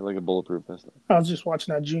 he had like a bulletproof vest on. I was just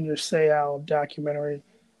watching that Junior Seau documentary,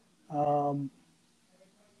 um,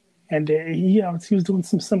 and he was doing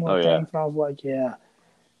some similar Oh yeah. things, and I was like, yeah,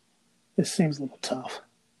 this seems a little tough.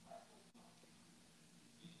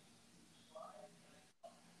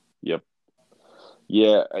 Yep.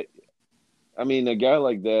 Yeah, I mean, a guy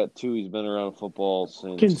like that too. He's been around football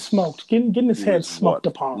getting smoked, since getting his he head was smoked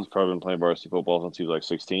what? upon. He's probably been playing varsity football since he was like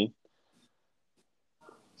 16.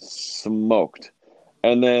 Smoked.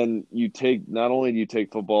 And then you take not only do you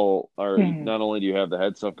take football, or Mm, not only do you have the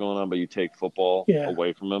head stuff going on, but you take football yeah,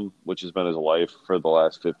 away from him, which has been his life for the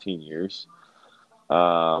last 15 years.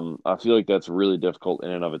 I feel like that's really difficult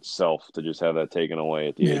in and of itself to just have that taken away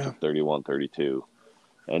at the age yeah, of 31, 32,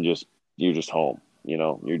 and just you're just home.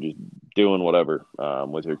 You're just doing whatever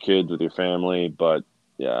with your kids, with your family. But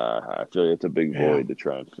yeah, I feel like it's a big yeah, void to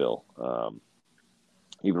try and fill,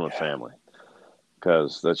 even with yeah, family,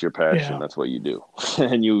 because that's your passion. yeah. That's what you do,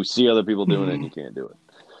 and you see other people doing it, and Mm. you can't do it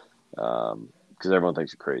because everyone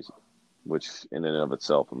thinks you're crazy, which in and of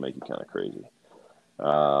itself will make you kind of crazy.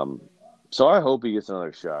 Um, so I hope he gets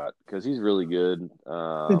another shot because he's really good.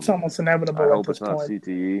 It's almost I inevitable at hope this it's not point,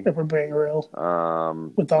 CTE. if we're being real,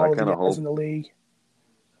 with I all of the kind of guys hope. in the league.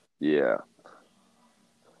 Yeah,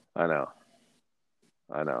 I know,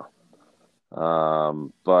 I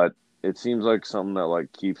know. But it seems like something that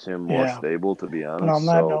like keeps him more Yeah. stable, to be But on honest.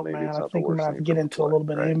 that So note, maybe man, it's I not the think we're worst gonna have to thing get for him to into a play, little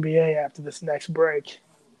bit of right? NBA after this next break.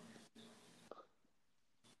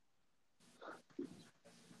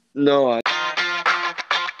 No, I.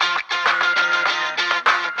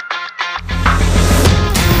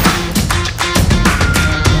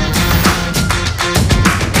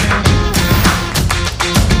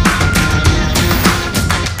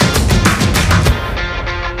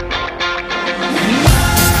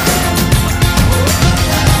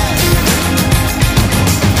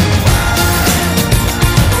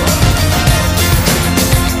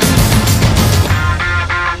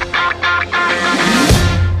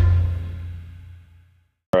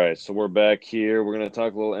 All right, so we're back here. We're gonna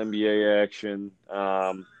talk a little NBA action.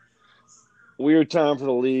 Weird time for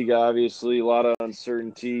the league, obviously. A lot of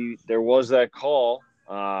uncertainty. There was that call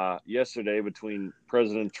yesterday between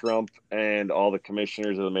President Trump and all the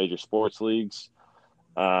commissioners of the major sports leagues,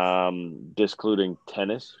 discluding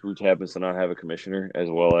tennis, which happens to not have a commissioner, as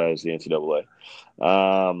well as the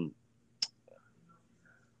NCAA.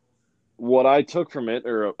 What I took from it,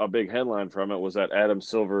 or a big headline from it, was that Adam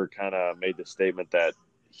Silver kind of made the statement that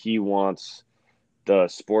he wants the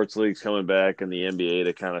sports leagues coming back and the NBA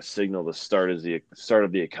to kind of signal the start of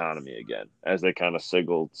the economy again, as they kind of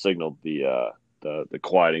signaled the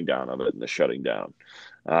quieting down of it and the shutting down.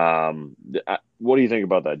 What do you think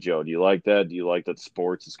about that, Joe? Do you like that? Do you like that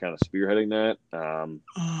sports is kind of spearheading that, Um,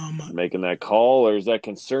 making that call, or is that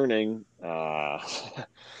concerning?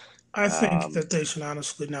 I think Um, that they should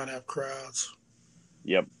honestly not have crowds.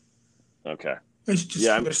 yep. Okay. They should just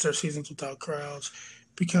Yeah. finish their seasons without crowds,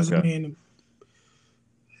 because I Okay. mean,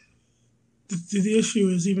 the issue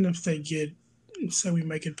is even if they get, say, we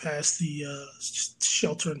make it past the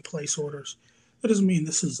shelter in place orders, that doesn't mean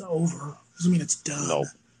this is over. It doesn't mean it's done. Nope.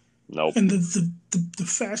 Nope. And the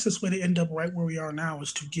fastest way to end up right where we are now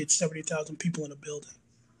is to get 70,000 people in a building.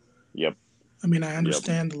 Yep. I mean, I Yep.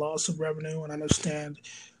 understand the loss of revenue and I understand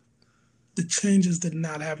the changes that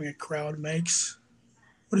not having a crowd makes.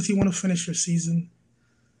 But if you want to finish your season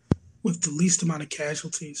with the least amount of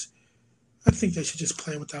casualties, I think they should just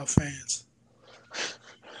play without fans.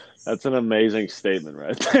 That's an amazing statement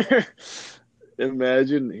right there.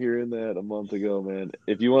 Imagine hearing that a month ago, man.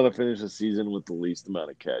 If you want to finish the season with the least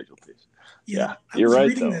amount of casualties. You Yeah, know, you're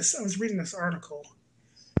right though. I was reading this article,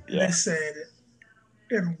 and they Yeah. said,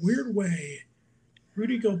 in a weird way,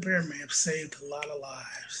 Rudy Gobert may have saved a lot of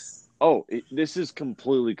lives. Oh, this is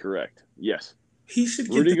completely correct. Yes. He should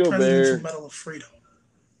get Rudy the Presidential Gobert, Medal of Freedom.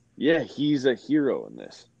 yeah, he's a hero in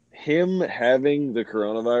this. Him having the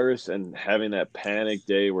coronavirus and having that panic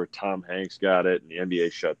day where Tom Hanks got it and the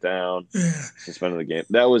NBA shut down, Yeah, suspended the game.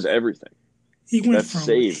 That was everything. he went That from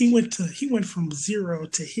saved. he went from zero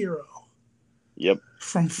to hero, Yep.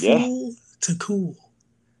 from Yeah. fool to cool.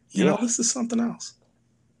 You know, Yeah. this is something else.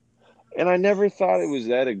 And I never thought it was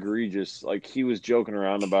that egregious. Like, he was joking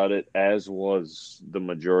around about it, as was the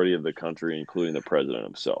majority of the country, including the president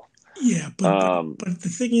himself. Yeah, Um, but the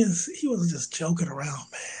thing is, he wasn't just joking around,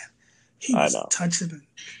 man. He I was know. touching and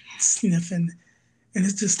sniffing, and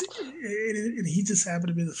he just happened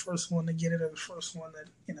to be the first one to get it, and the first one that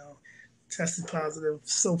tested positive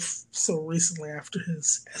so recently after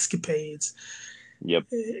his escapades. Yep.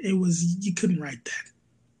 It was, you couldn't write that.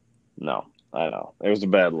 No, I know. It was a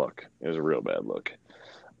bad look. It was a real bad look.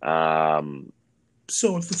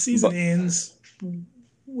 So if the season But ends,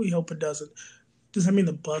 we hope it doesn't. Does that mean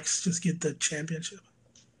the Bucks just get the championship?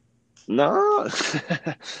 no,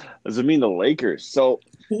 does it mean the Lakers? So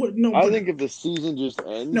Well, no, I but think if the season just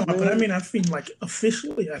no, ends, but I man, mean, I feel like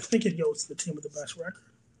officially, I think it goes to the team with the best record.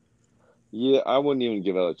 yeah, I wouldn't even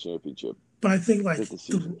give out a championship. But I think that like the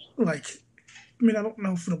Caesars. I mean, I don't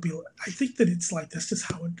know if it'll be. I think that it's like that's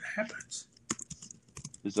just how it happens.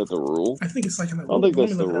 Is that the rule? I think it's like in the I don't rule. think Let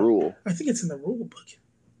me that's the look it up. rule. I think it's in the rule book.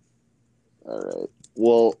 All right.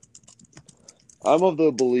 Well, I'm of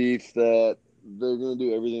the belief that they're going to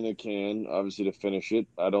do everything they can, obviously, to finish it.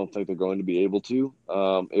 I don't think they're going to be able to.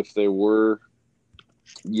 If they were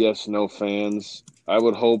yes, no fans, I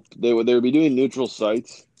would hope they would be doing neutral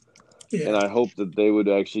sites, and Yeah. I hope that they would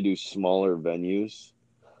actually do smaller venues,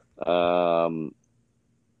 um,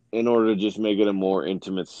 in order to just make it a more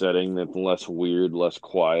intimate setting that's less weird, less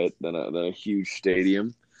quiet than a huge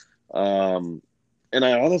stadium. Um, and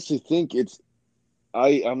I honestly think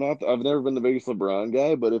I'm not. I've never been the biggest LeBron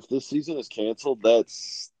guy, but if this season is canceled, that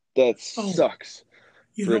Oh, sucks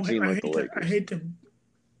for a team like the I Lakers. hate to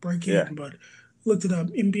break Yeah, in, but looked it up.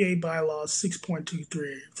 NBA bylaws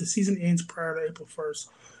 6.23. If the season ends prior to April 1st,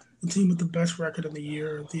 the team with the best record in the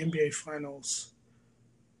year, the NBA Finals,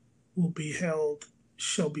 will be held,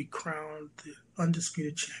 shall be crowned the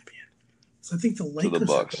undisputed champion. So I think the to the Lakers have the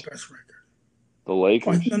Bucks, best record. the Oh,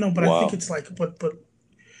 Lakers. no, but I think Wow, it's like, but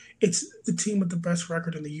it's the team with the best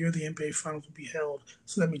record in the year the NBA Finals will be held.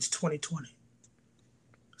 So that means 2020.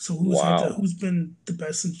 So wow. who's been the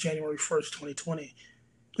best since January 1st, 2020?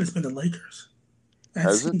 It's been the Lakers.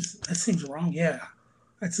 Has it? That seems wrong. Yeah,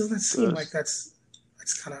 that doesn't seem like That's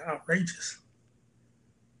that's kind of outrageous.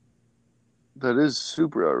 that is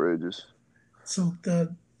super outrageous. So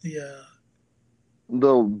the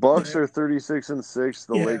The Bucks the are 36-6.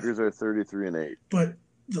 The yeah, Lakers are 33-8. but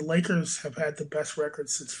the Lakers have had the best record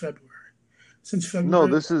since February. Since No,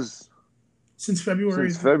 February, this is since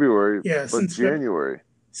February, since February, yeah, but January.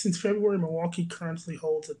 since February, Milwaukee currently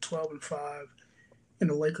holds a 12-5, and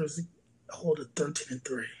the Lakers hold a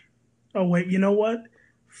 13-3. Oh wait, you know what?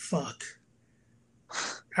 Fuck.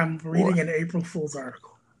 I'm reading What? an April Fool's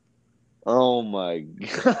article. Oh my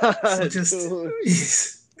So God, just dude.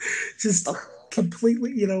 just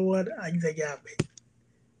completely, you know what? They got me.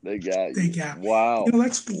 They got They you. got me. You Wow. know,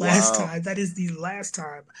 that's the last Wow. time. That is the last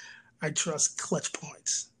time I trust clutch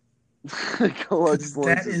points. Clutch Because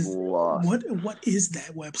points that is is lost. what is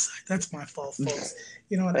that website? That's my fault, folks.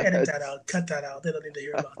 You know what? Edit that That's out. Cut that out. They don't need to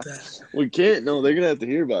hear about that. we can't. No, they're gonna have to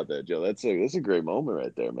hear about that, Joe. That's a great moment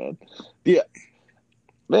right there, man. Yeah,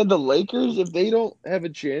 man. The Lakers, if they don't have a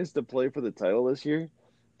chance to play for the title this year,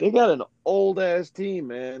 they got an old ass team,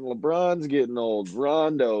 man. LeBron's getting old.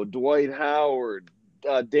 Rondo, Dwight Howard,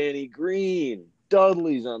 Danny Green,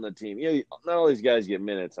 Dudley's on the team. Yeah, not all these guys get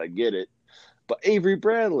minutes. I get it, but Avery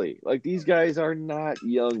Bradley, like these guys are not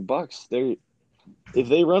young bucks. They're if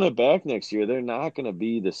they run it back next year, they're not going to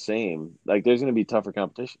be the same. Like, there's going to be tougher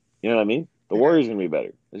competition. You know what I mean? The Yeah. Warriors are going to be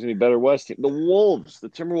better. There's going to be better West team. The Wolves, the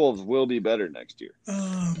Timberwolves will be better next year.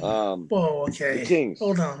 Well, The okay. Kings,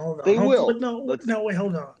 Hold on. they will. No, Let's. no, wait,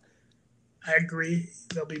 hold on. I agree.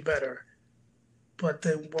 They'll be better, but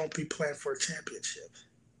they won't be playing for a championship.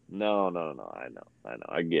 No, no, no. I know.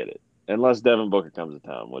 I get it. Unless Devin Booker comes to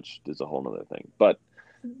town, which is a whole other thing. But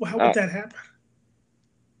How would uh, that happen?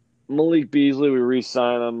 Malik Beasley, we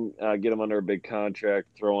re-sign him, get him under a big contract,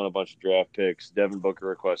 throw in a bunch of draft picks. Devin Booker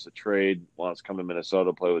requests a trade, wants to come to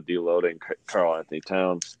Minnesota, play with D-Load and Karl Anthony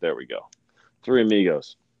Towns. There we go. Three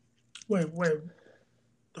amigos. Wait,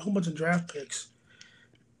 a whole bunch of draft picks.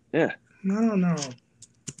 Yeah. I don't know.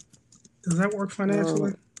 Does that work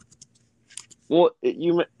financially? Well, they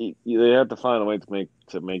have to find a way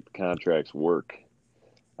to make the contracts work.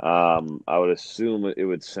 I would assume it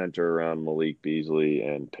would center around Malik Beasley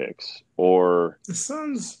and picks, or The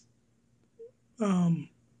Suns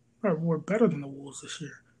were better than the Wolves this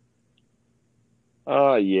year.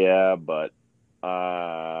 yeah, but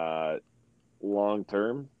long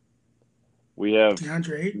term, we have DeAndre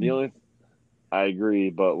the Ayton. only. I agree,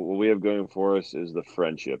 but what we have going for us is the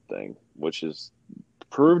friendship thing, which is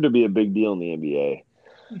proved to be a big deal in the NBA.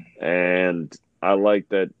 And I like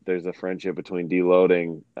that there's a friendship between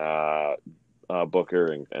deloading Booker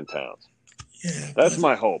and Towns. Yeah, That's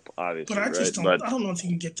my hope, but obviously, I right? just don't. But I don't know if you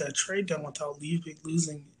can get that trade done without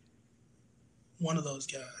losing one of those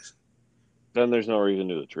guys. then there's no reason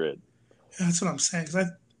to do the trade. Yeah, that's what I'm saying. 'Cause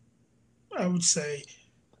I would say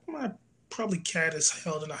probably Cat is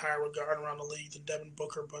held in a higher regard around the league than Devin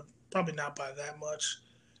Booker, but probably not by that much.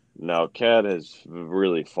 Now, Cat has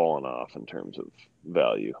really fallen off in terms of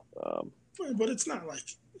value. But it's not like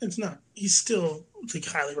it's not. He's still like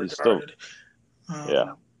highly He's still, regarded.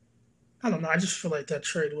 yeah. I don't know. I just feel like that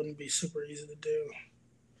trade wouldn't be super easy to do.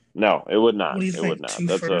 No, it would What not. do you It would think? not. Two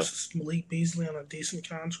That's a, firsts, Malik Beasley on a decent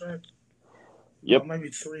contract. Well, yep. maybe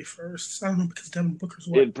three firsts. I don't know because Devin Booker's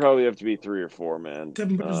what? It'd probably have to be 3 or 4, man,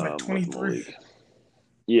 Devin Booker's like with 23. Malik.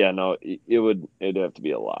 Yeah, no, it'd have to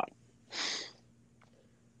be a lot.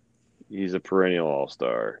 He's a perennial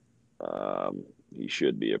all-star. He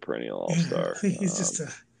should be a perennial Yeah, I all-star. think he's just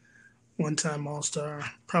a one-time All-Star.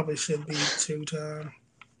 Probably should be two-time.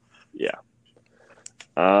 Yeah.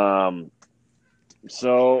 Um,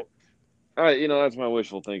 so that's my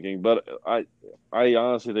wishful thinking, but I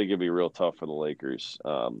honestly think it'd be real tough for the Lakers.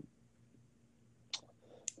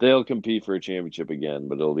 They'll compete for a championship again,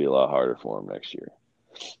 but it'll be a lot harder for them next year,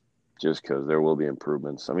 just because there will be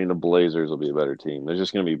improvements. I mean, the Blazers will be a better team. There's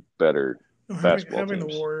just going to be better basketball Having the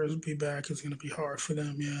teams. Warriors be back is going to be hard for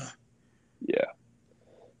them. Yeah. Yeah,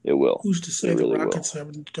 it will. Who's to It say the really will. Rockets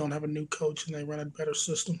don't have a new coach and they run a better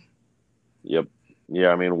system? Yep. Yeah,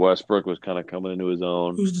 I mean, Westbrook was kind of coming into his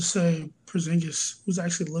own. Who's to say Porzingis, who's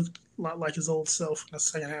actually looked a lot like his old self in the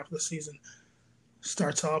second half of the season,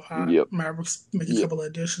 starts off hot. Yep. Mavericks make a Yep. couple of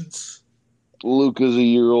additions. Luka's a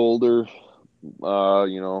year older.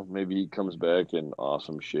 Maybe he comes back in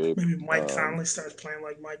awesome shape. Maybe Mike Conley starts playing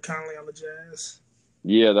like Mike Conley on the Jazz.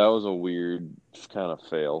 Yeah, that was a weird kind of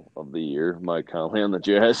fail of the year. Mike Conley on the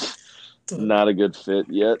Jazz. So, Not a good fit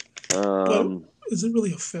yet. but is it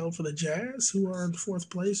really a fail for the Jazz, who are in fourth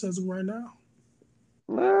place as of right now?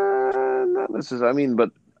 Not necessarily. I mean,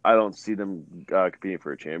 but I don't see them competing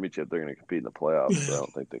for a championship. They're going to compete in the playoffs, Yeah. but I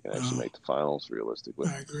don't think they can actually make the finals realistically.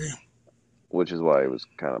 I agree. Which is why he was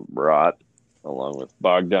kind of brought along with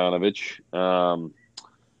Bogdanovich.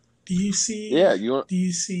 Do you see? Yeah, Do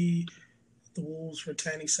you see the Wolves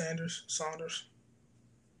retaining Saunders?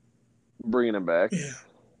 bringing him back. Yeah.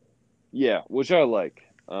 Yeah, which I like.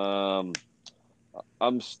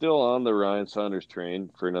 I'm still on the Ryan Saunders train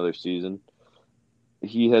for another season.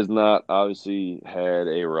 He has not obviously had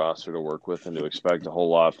a roster to work with and to expect a whole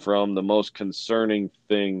lot from. The most concerning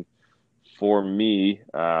thing for me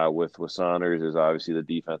with Saunders is obviously the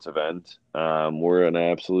defensive end. We're an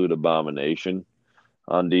absolute abomination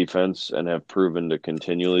on defense and have proven to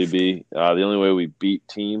continually be. The only way we beat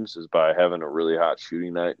teams is by having a really hot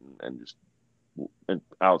shooting night and just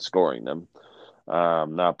outscoring them.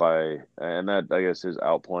 Not by, and that I guess is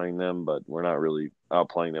outplaying them, but we're not really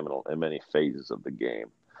outplaying them in many phases of the game.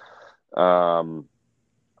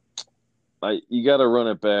 You got to run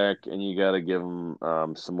it back, and you got to give them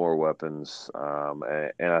some more weapons.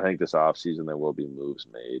 And I think this offseason there will be moves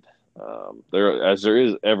made. There is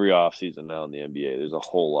every offseason now in the NBA. There's a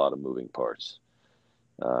whole lot of moving parts.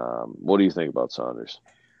 What do you think about Saunders?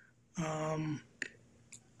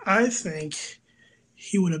 I think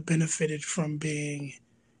he would have benefited from being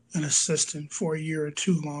an assistant for a year or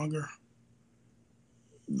two longer.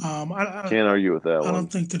 I Can't argue with that one. I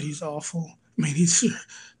don't think that he's awful. I mean, he's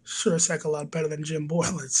sure as heck a lot better than Jim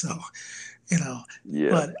Boylan. So, Yeah.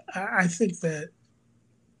 But I think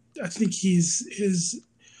his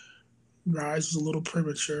rise was a little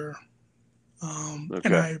premature,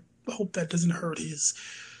 and I hope that doesn't hurt his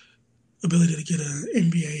ability to get an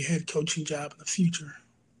NBA head coaching job in the future.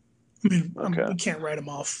 I mean, we can't write him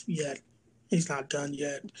off yet. He's not done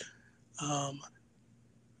yet.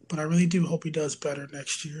 But I really do hope he does better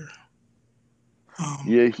next year.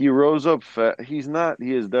 Yeah, he rose up fast. He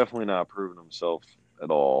has definitely not proven himself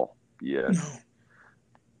at all yet.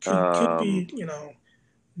 No. Could be,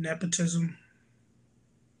 nepotism.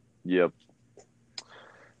 Yep.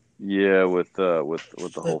 Yeah, with the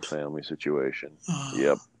whole family situation.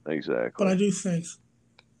 Yep, exactly. But I do think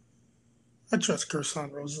I trust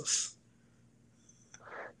Gerson Rosas.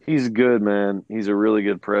 He's good, man. He's a really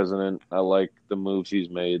good president. I like the moves he's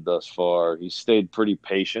made thus far. He's stayed pretty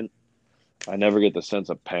patient. I never get the sense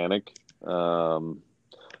of panic,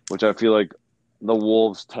 which I feel like the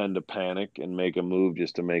Wolves tend to panic and make a move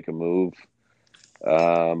just to make a move.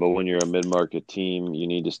 But when you're a mid-market team, you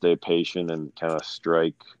need to stay patient and kind of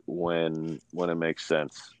strike when it makes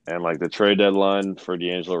sense. And like the trade deadline for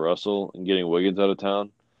D'Angelo Russell and getting Wiggins out of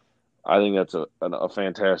town, I think that's a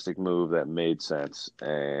fantastic move that made sense.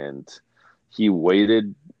 And he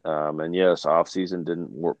waited, and yes, offseason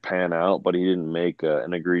didn't pan out, but he didn't make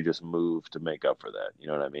an egregious move to make up for that. You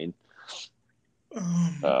know what I mean?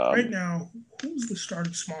 Right now, who's the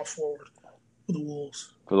starting small forward for the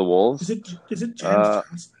Wolves? For the Wolves? Is it James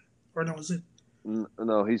Johnson? Or no, is it?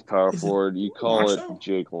 No, he's power forward. You call Wancho? it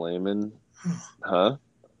Jake Layman. Huh?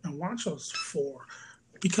 No, Wancho's 4.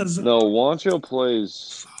 Because Wancho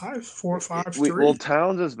plays 4, 5, 3. Well,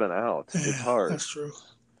 Towns has been out. Yeah, it's hard. That's true.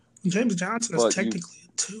 James Johnson is technically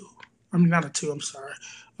a 2. I mean, not a 2. I'm sorry,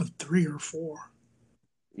 a 3 or 4.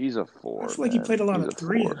 He's a 4. I feel like he played a lot of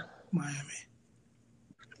 3 in Miami.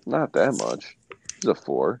 Not that much. He's a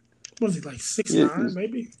 4. What is he, like 6'9",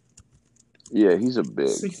 maybe? Yeah, he's a big.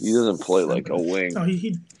 He doesn't play like a wing. No,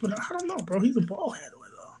 but I don't know, bro. He's a ball handler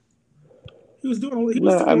He was No, doing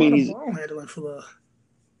I a lot mean of he's ball handling for the.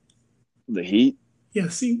 the Heat. Yeah,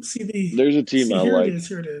 There's a team I here it like. is.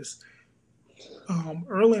 Here it is.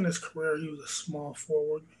 Early in his career, he was a small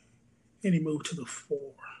forward, and he moved to the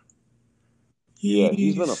four. Yeah,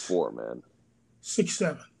 he's been a He's four man.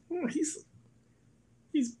 6'7".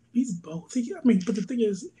 He's both. I mean, but the thing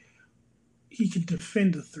is, he can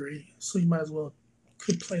defend the three, so he might as well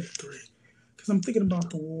could play the three. Because I'm thinking about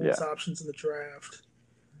the Wolves' Yeah, options in the draft.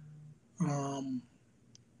 Um,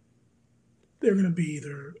 they're going to be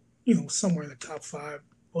either somewhere in the top five,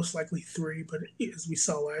 most likely three. But as we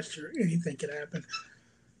saw last year, anything can happen.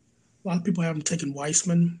 A lot of people haven't taken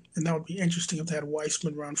Weissman, and that would be interesting if they had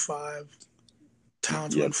Weissman run five,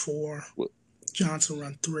 Towns run yep. four, Johnson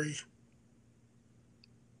run three.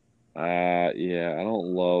 Yeah, I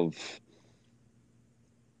don't love.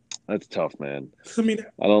 That's tough, man. I mean,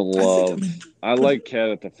 I don't I think love. I but like Cat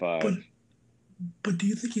at the but five. but do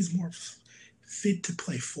you think he's more fit to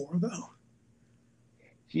play four though?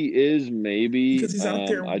 He is maybe. Because he's out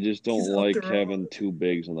there. I just don't He's out like there. having two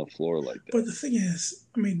bigs on the floor like that. But the thing is,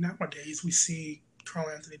 I mean, nowadays we see Karl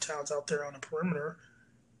Anthony Towns out there on the perimeter,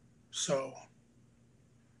 so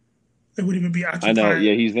it wouldn't even be I know. occupying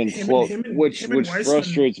Yeah, he's been float, which him and Weissman.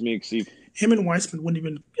 frustrates me. Cause Him and Weissman wouldn't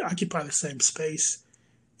even occupy the same space,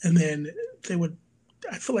 and then they would.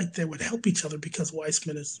 I feel like they would help each other because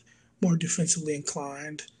Weissman is more defensively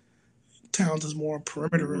inclined. Towns is more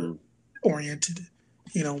perimeter oriented.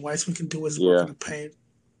 Weissman can do his work in the paint.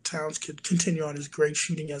 Towns could continue on his great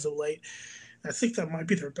shooting as of late. I think that might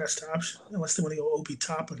be their best option, unless they want to go Obi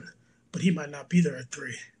Toppin, but he might not be there at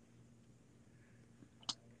three.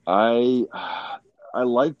 I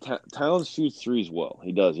like Towns shoots threes well.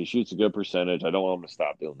 He does. He shoots a good percentage. I don't want him to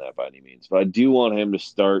stop doing that by any means, but I do want him to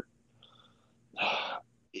start.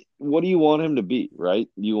 What do you want him to be, right?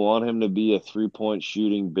 You want him to be a 3-point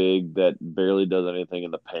shooting big that barely does anything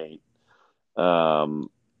in the paint. Um,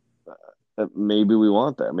 Maybe we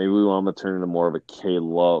want that. Maybe we want him to turn into more of a K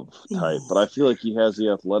Love type. Ooh. But I feel like he has the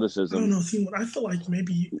athleticism. I don't know. See, what I feel like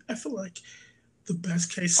the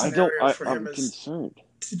best case scenario for him I'm is concerned.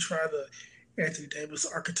 to try the Anthony Davis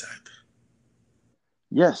archetype.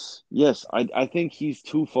 Yes. I think he's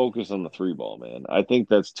too focused on the three ball, man. I think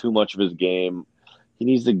that's too much of his game. He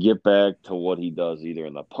needs to get back to what he does either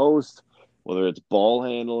in the post, whether it's ball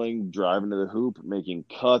handling, driving to the hoop, making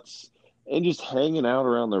cuts, and just hanging out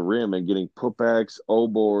around the rim and getting putbacks, O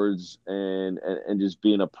boards, and just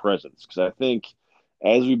being a presence. Because I think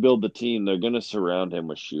as we build the team, they're going to surround him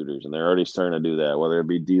with shooters, and they're already starting to do that. Whether it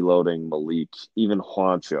be deloading Malik, even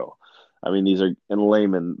Juancho. I mean, these are in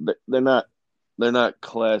layman. They're not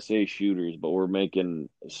class A shooters, but we're making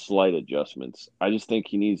slight adjustments. I just think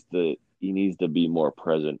he needs to be more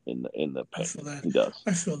present in the I paint. feel that. He does.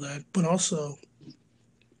 I feel that. But also,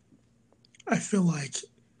 I feel like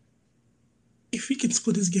if he can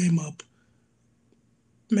split his game up,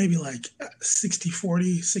 maybe like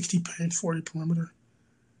 60-40, 60 paint, 40 perimeter,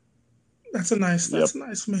 that's a nice mix.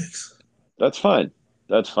 That's fine.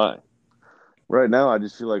 That's fine. Right now, I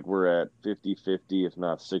just feel like we're at 50-50, if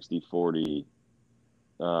not 60-40.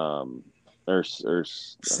 Or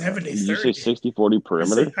 70-30. Did you say 60-40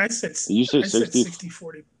 perimeter? I said Did you say 60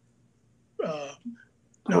 60-40.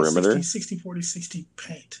 perimeter? 60-40, 60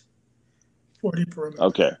 paint. 40 perimeter.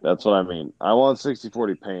 Okay, that's what I mean. I want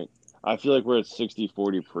 60-40 paint. I feel like we're at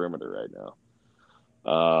 60-40 perimeter right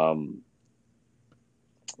now.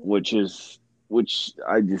 Which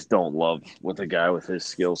I just don't love with a guy with his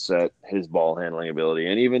skill set, his ball handling ability,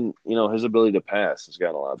 and even, his ability to pass has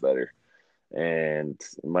gotten a lot better. And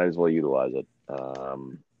might as well utilize it.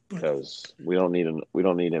 Because we don't need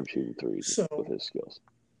him shooting threes with his skills.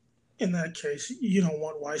 In that case, you don't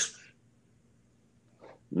want Weissman.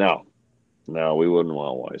 No, we wouldn't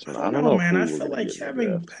want Weissman. I don't know, man. I feel like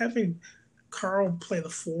having Karl play the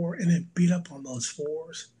four and then beat up on those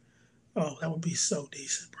fours. Oh, that would be so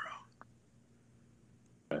decent,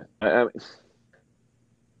 bro.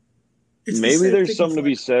 Maybe there's something to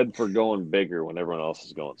be said for going bigger when everyone else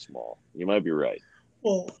is going small. You might be right.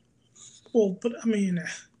 Well, but I mean,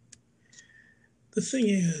 the thing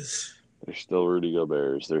is, there's still Rudy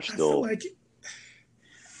Gobert's. There's still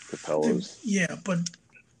Capellas. Yeah, but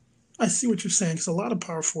I see what you're saying because a lot of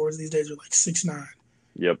power forwards these days are like 6'9".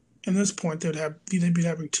 Yep. At this point, they'd be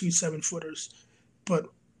having 2 7-footers, but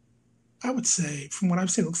I would say, from what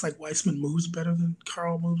I've seen, it looks like Weissman moves better than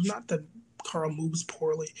Karl moves. Not that Karl moves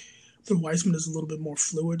poorly, but Weissman is a little bit more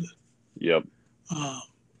fluid. Yep.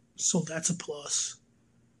 So that's a plus.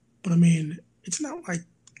 But I mean, it's not like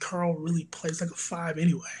Karl really plays like a 5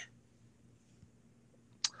 anyway.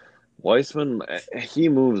 Weissman, he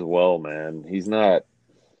moves well, man. He's not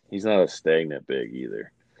He's not a stagnant big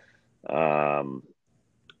either. Um,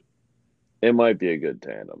 it might be a good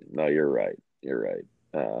tandem. No, you're right. You're right.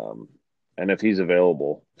 And if he's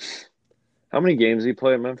available, how many games did he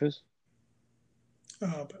play at Memphis?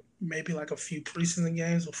 But maybe like a few preseason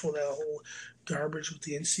games before that whole garbage with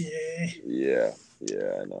the NCAA. Yeah,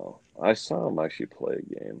 yeah, I know. I saw him actually play a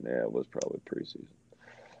game. Yeah, it was probably preseason.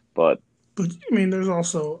 But But I mean, there's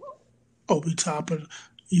also Obi Toppin.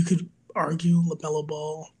 You could argue LaMelo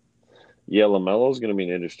Ball. yeah, LaMelo's going to be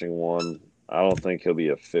an interesting one. I don't think he'll be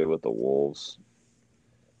a fit with the Wolves.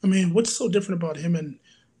 I mean, what's so different about him and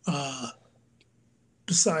uh,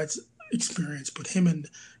 besides experience, but him and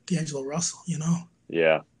D'Angelo Russell, you know?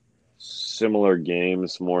 Yeah, similar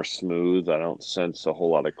games, more smooth. I don't sense a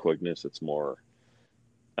whole lot of quickness. It's more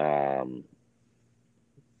um,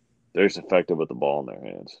 they're just effective with the ball in their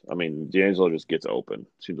hands. I mean, D'Angelo just gets open.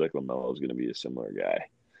 Seems like LaMelo is going to be a similar guy.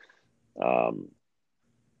 Um,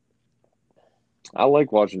 I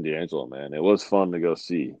like watching D'Angelo, man. It was fun to go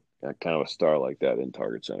see kind of a star like that in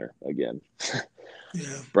Target Center again.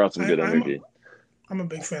 Yeah, Brought some I, good energy. I'm a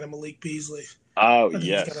big fan of Malik Beasley. Oh I think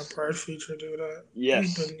he's got a yes, bright future, dude.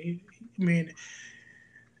 yes, I mean,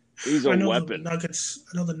 he's a I know the weapon, Nuggets.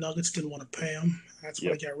 I know the Nuggets didn't want to pay him. That's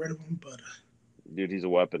why yep, they got rid of him. But dude. He's a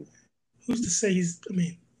weapon. who's to say he's? I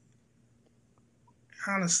mean,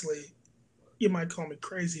 honestly, you might call me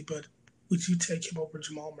crazy, but would you take him over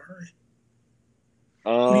Jamal Murray?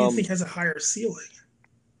 Who do you Um, think has a higher ceiling?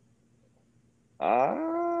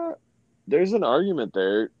 uh, there's an argument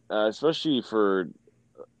there, especially for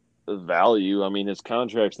the value. I mean, his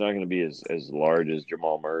contract's not going to be as large as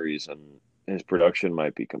Jamal Murray's, and his production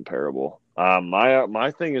might be comparable.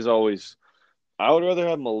 My thing is always I would rather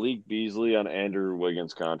have Malik Beasley on Andrew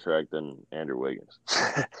Wiggins' contract than Andrew Wiggins.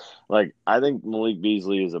 Like I think Malik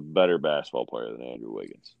Beasley is a better basketball player than Andrew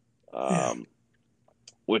Wiggins, Yeah, um,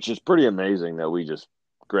 which is pretty amazing that we just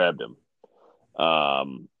grabbed him,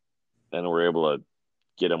 and we're able to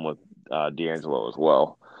get him with D'Angelo as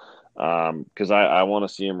well. Because I want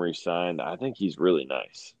to see him re-signed. I think he's really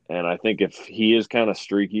nice, and I think if he is kind of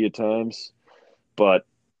streaky at times, but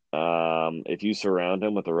if you surround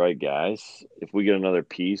him with the right guys, if we get another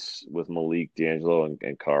piece with Malik, D'Angelo,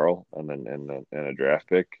 and Carl, and a draft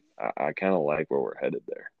pick, I kind of like where we're headed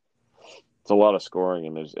there. It's a lot of scoring,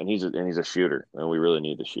 and he's a shooter, and we really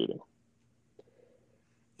need the shooting.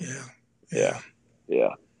 yeah, Yeah, yeah.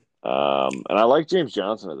 yeah. And I like James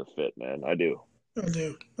Johnson as a fit, man. I do. I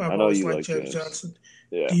do. I've I know always you liked like James James. Johnson.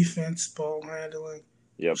 Yeah. Defense, ball handling,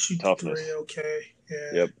 Yep. shoot the three, Toughness. okay.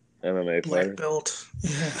 Yeah. Yep. MMA Black fighter. belt.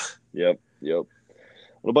 Yeah. Yep. Yep.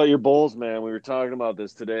 What about your Bulls, man? We were talking about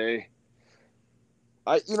this today.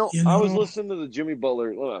 You I was know, listening to the Jimmy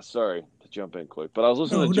Butler. Oh, sorry to jump in quick, but I was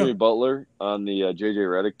listening to no, Jimmy no. Butler on the JJ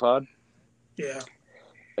Redick pod, Yeah.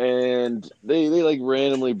 and they like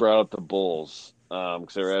randomly brought up the Bulls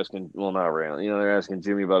because they were asking, well, not randomly, they're asking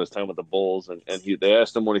Jimmy about his time with the Bulls, and they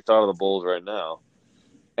asked him what he thought of the Bulls right now,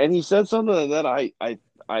 and he said something that I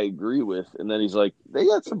agree with, and then he's like, they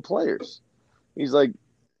got some players. He's like,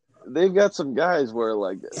 they've got some guys where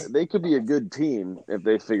like they could be a good team if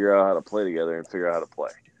they figure out how to play together and figure out how to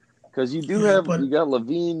play. Because Yeah, you but got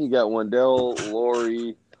Levine, you got Wendell,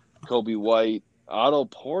 Laurie, Kobe White, Otto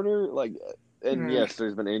Porter, like, and mm, yes,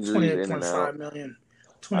 there's been injuries in and 28.5 out. million.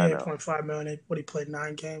 I know, 28.5 million. What he played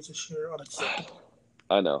 9 games this year, unacceptable.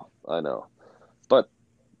 I know. But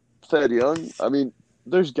Thad Young, I mean,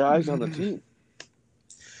 there's guys on the Mm, team.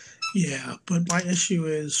 yeah, but my issue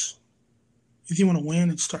is if you want to win,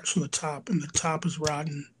 it starts from the top, and the top is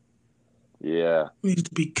rotten. Yeah, It needs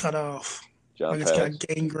to be cut off. John Like it's got Pax,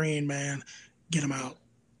 gangrene, man. Get him out.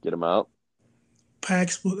 get him out.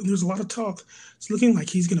 Pax, well, there's a lot of talk. It's looking like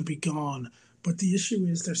he's going to be gone. But the issue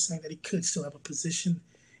is they're saying that he could still have a position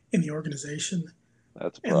in the organization.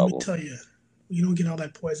 That's a And let me problem. tell you, you don't get all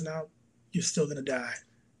that poison out, you're still going to die.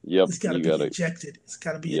 Yep, It's got to you be gotta. ejected. It's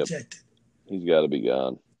got to be Yep, ejected. he's got to be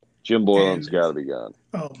gone. Jim Boylan's And got to be gone.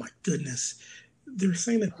 oh my goodness, they're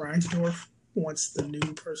saying that Reinsdorf wants the new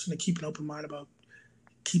person to keep an open mind about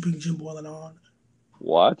keeping Jim Boylan on.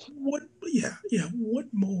 What? What? Yeah, yeah. What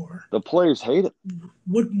more? The players hate it.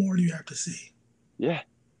 What more do you have to see? Yeah,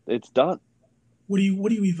 it's done. What are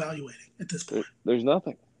you evaluating at this point? There's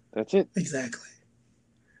nothing. That's it. Exactly.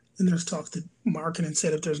 And there's talk that Markkinen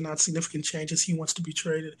said if there's not significant changes, he wants to be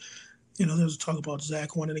traded. There's talk about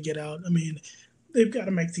Zach wanting to get out. I mean, they've got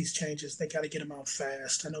to make these changes. They got to get him out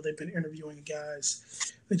fast. I know they've been interviewing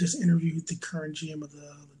guys. They just interviewed the current GM of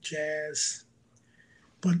the Jazz.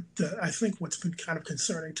 But I think what's been kind of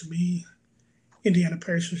concerning to me, Indiana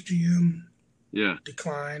Pacers GM Yeah.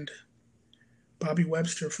 declined. Bobby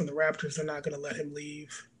Webster from the Raptors, they're not going to let him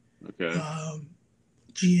leave. Okay.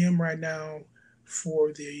 GM right now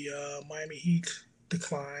for the Miami Heat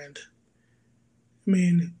declined. I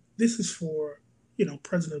mean, this is for,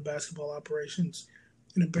 president of basketball operations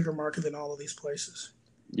in a bigger market than all of these places.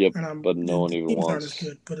 Yep. And But no the one even teams aren't as wants.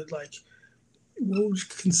 good, but what would you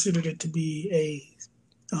consider it to be a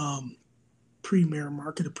premier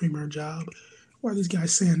market, a premier job? Why are these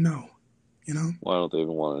guys saying no? Why don't they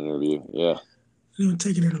even want an interview? Yeah. They don't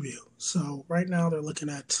take an interview. So right now they're looking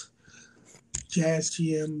at Jazz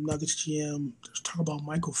GM, Nuggets GM. There's talk about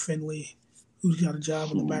Michael Finley, who's got a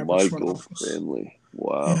job in the Mavericks front Michael office. Finley.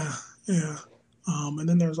 Wow. Yeah, yeah. And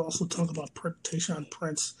then there's also talk about Tayshaun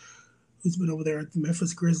Prince, who's been over there at the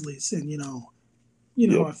Memphis Grizzlies, and how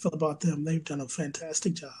Yep. I feel about them. They've done a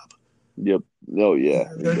fantastic job. Yep. Oh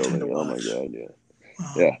yeah. They're a team to Rebuilding. Oh my watch. God. Yeah.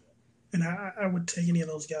 Yeah. Um, and I would take any of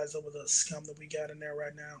those guys over the scum that we got in there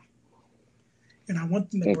right now. And I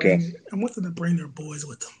want them to Okay. bring their boys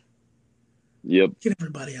with them. Yep. Get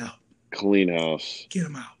everybody out. Clean house. Get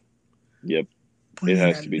them out. Yep. Bring It in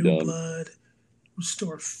has that to be new done. blood.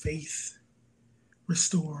 Restore faith.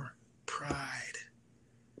 Restore pride.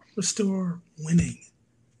 Restore winning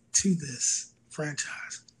to this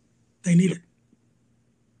franchise. They need it.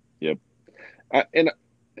 Yep.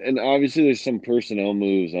 And obviously there's some personnel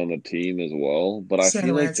moves on the team as well, but I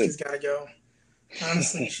feel like that. Satoransky's got to go.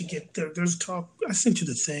 Honestly, you should get there. There's talk. I sent you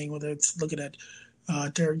the thing whether it's looking at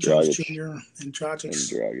Derek Jones Dragic Jr. and Dragic. and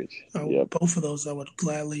Dragic. Yep. Both of those I would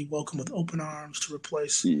gladly welcome with open arms to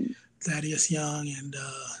replace Thaddeus Young and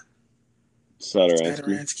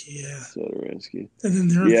Satoransky. Yeah. Satoransky. And then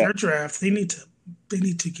their draft, they need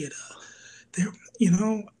to get their.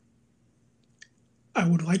 I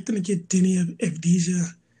would like them to get Denny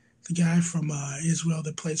Avdija, the guy from Israel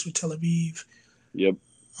that plays for Tel Aviv. Yep.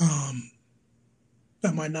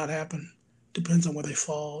 That might not happen. Depends on where they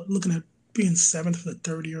fall. Looking at being seventh for the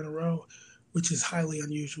third year in a row, which is highly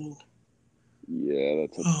unusual. Yeah,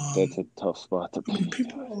 that's a tough spot to be.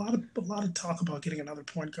 A lot of talk about getting another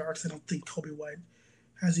point guard. Cause I don't think Kobe White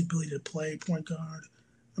has the ability to play point guard.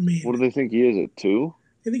 I mean, what do they think he is, a 2?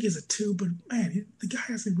 I think he's a 2, but man, the guy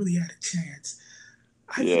hasn't really had a chance.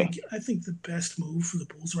 I think the best move for the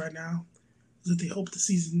Bulls right now is that they hope the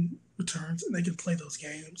season returns and they can play those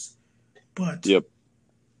games. But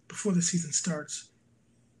before the season starts,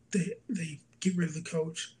 they get rid of the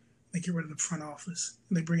coach, they get rid of the front office,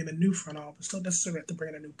 and they bring in a new front office. Don't necessarily have to bring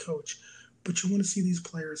in a new coach, but you want to see these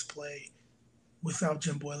players play without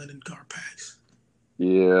Jim Boylan and Garpax.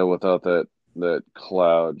 Yeah, without that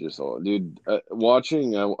cloud just all. Dude,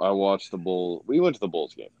 watching, I watched the Bulls. We went to the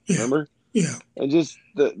Bulls game, remember? Yeah. And just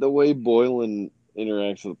the way Boylan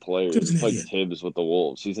interacts with players. It's like Tibbs with the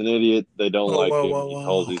Wolves. He's an idiot. They don't like him. He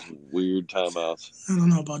calls these weird timeouts. I don't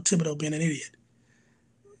know about Thibodeau being an idiot.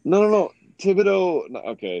 No. Thibodeau,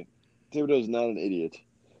 okay. Thibodeau's not an idiot.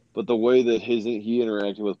 But the way that he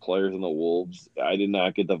interacted with players in the Wolves, I did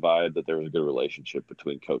not get the vibe that there was a good relationship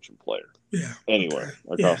between coach and player. Yeah. Anywhere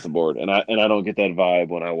across the board. And I don't get that vibe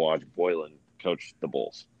when I watch Boylan coach the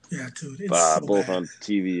Bulls. Yeah, dude. It's so both bad. on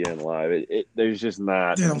TV and live. There's just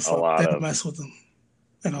not they a lot they of. don't mess with them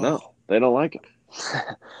at all. No, they don't like him.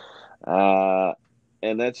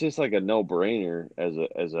 And that's just like a no-brainer as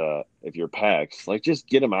a if you're Pax, like just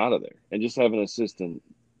get him out of there and just have an assistant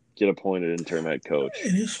get appointed interim head coach.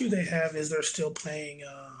 An issue they have is they're still playing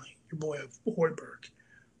your boy Hoiberg,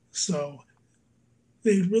 so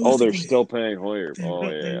they're still paying Hoyer.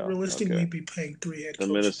 They realistically be paying 3 head coaches.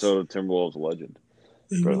 The Minnesota Timberwolves legend.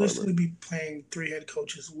 They realistically be paying 3 head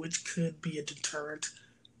coaches, which could be a deterrent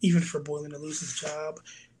even for Boylan to lose his job,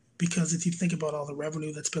 because if you think about all the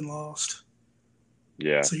revenue that's been lost.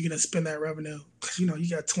 Yeah. So you're going to spend that revenue because, you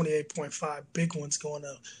got 28.5 big ones going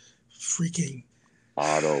to freaking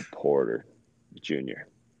Otto Porter Jr.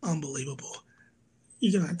 Unbelievable.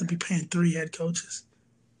 You're going to have to be paying 3 head coaches.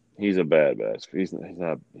 He's a bad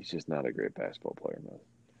basketball. He's just not a great basketball player, man.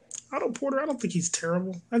 Otto Porter, I don't think he's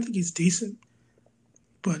terrible. I think he's decent.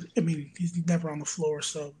 But, I mean, he's never on the floor,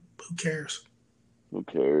 so who cares? Who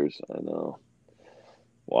cares? I know.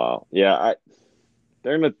 Wow. Yeah,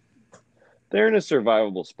 they're in a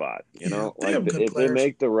survivable spot, know. If they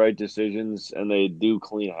make the right decisions and they do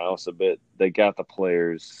clean house a bit, they got the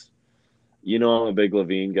players. I'm a big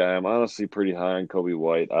Levine guy. I'm honestly pretty high on Kobe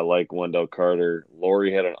White. I like Wendell Carter.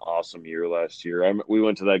 Laurie had an awesome year last year. We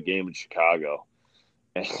went to that game in Chicago,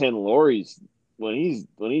 and Laurie's when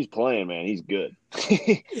he's playing, man, he's good.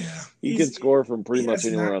 Yeah, he can score from pretty much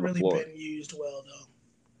anywhere on the floor. He hasn't really been used well, though.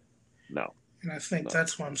 No. And I think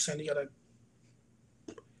that's why I'm saying you got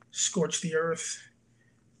to scorch the earth,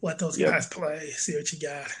 let those guys play, see what you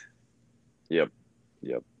got. Yep.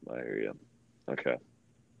 I hear you. Okay.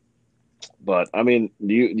 But I mean,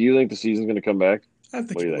 do you think the season's going to come back? I What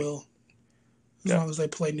think do it you think? will, as Okay. long as they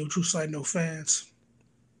play neutral site, no fans.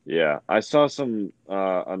 Yeah, I saw some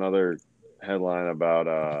another headline about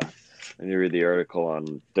and you read the article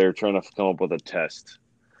on they're trying to come up with a test.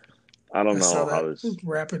 I don't I saw know how that this.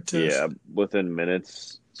 rapid test. Yeah, within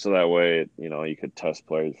minutes, so that way you could test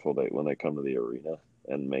players before when they come to the arena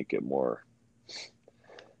and make it more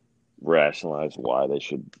rationalize why they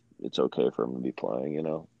should. It's okay for them to be playing.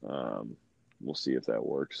 We'll see if that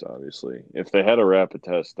works. Obviously, if they had a rapid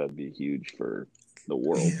test, that'd be huge for the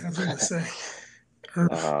world. Yeah, I was gonna say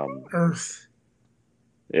Earth, um, Earth.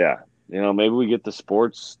 yeah, maybe we get the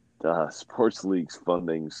sports leagues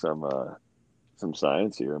funding some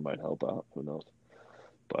science here. It might help out. Who knows?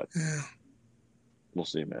 But Yeah, we'll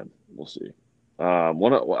see, man. We'll see. I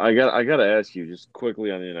got to ask you just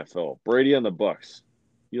quickly on the NFL. Brady on the Bucks.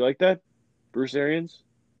 You like that? Bruce Arians,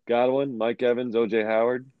 Godwin, Mike Evans, OJ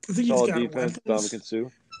Howard, I think he's solid got defense, weapons, Dominican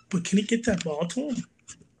Sue. but can he get that ball to him?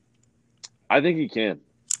 I think he can.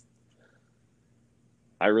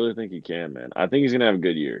 I really think he can, man. I think he's gonna have a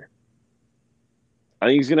good year. I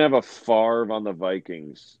think he's gonna have a Favre on the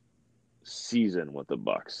Vikings season with the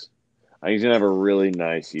Bucks. I think he's gonna have a really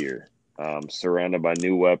nice year. Surrounded by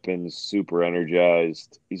new weapons, super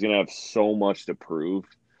energized. He's gonna have so much to prove.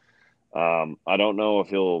 I don't know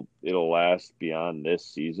if it'll last beyond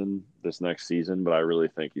this next season, but I really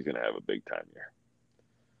think he's gonna have a big time year.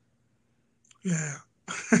 Yeah.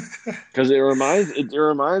 Because it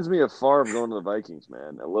reminds me of Favre going to the Vikings,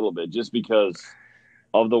 man, a little bit, just because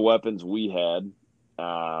of the weapons we had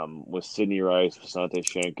with Sidney Rice, Vasante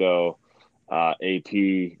Shenko,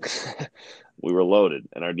 AP. We were loaded,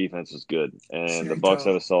 and our defense was good. And the Bucks Shanko.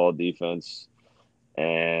 have a solid defense,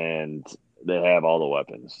 and they have all the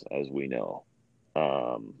weapons, as we know.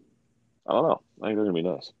 Um, I don't know. I think they're gonna be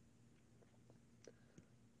nice,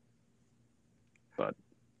 but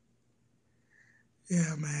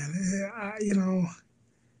Yeah, man.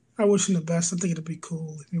 I wish him the best. I think it'd be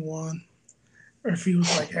cool if he won, or if he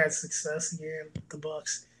was like had success again with the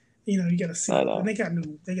Bucks. You got to see I what. And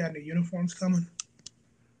know they got new uniforms coming.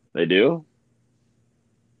 they do.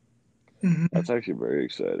 Hmm. That's actually very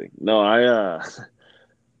exciting. No, I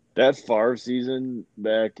that Favre season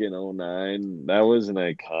back in '09, that was an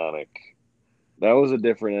iconic. That was a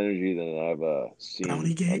different energy than I've Bounty seen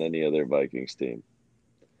on Gate. any other Vikings team.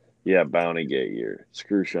 Yeah, Bounty Gate year.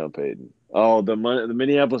 Screw Sean Payton. Oh, the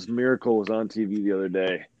Minneapolis Miracle was on TV the other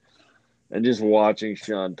day, and just watching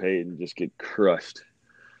Sean Payton just get crushed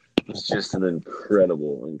was just an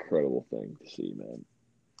incredible, incredible thing to see, man.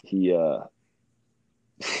 He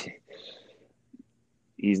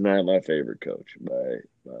he's not my favorite coach by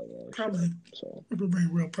a long shot. Probably, So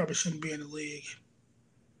real probably shouldn't be in the league.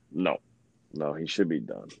 no, no, he should be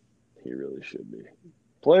done. He really should be.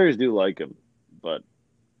 Players do like him, but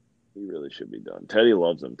he really should be done. Teddy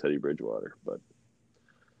loves him, Teddy Bridgewater, but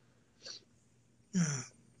Yeah,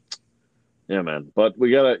 yeah, man. But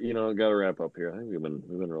we gotta wrap up here. I think we've been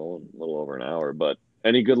rolling a little over an hour. But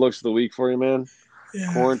any good looks of the week for you, man?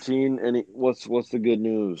 yeah. Quarantine? What's the good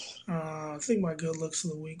news? I think my good looks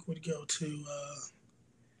of the week would go to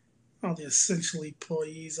all the essential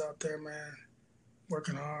employees out there, man,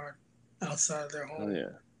 working hard outside of their Oh home yeah,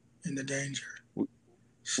 in the danger. we, we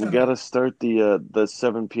Shout out. gotta start the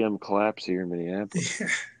 7 p.m. collapse here in Minneapolis. Yeah.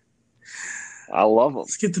 I love them.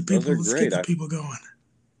 Let's get the Those people. are Let's get great. the I people going.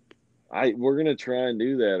 I we're gonna try and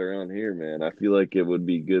do that around here, man. I feel like it would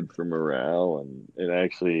be good for morale, and it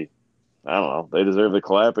actually, I don't know, they deserve the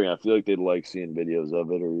clapping. I feel like they'd like seeing videos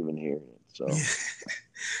of it or even hearing it. So Yeah,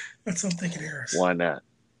 that's what I'm thinking, Harris. why not?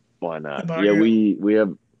 Why How not? about Yeah, you? we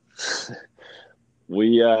have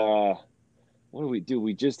we what do we do?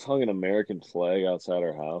 We just hung an American flag outside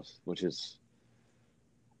our house, which is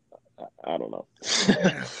I don't know,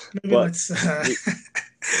 Yeah, maybe but let's. we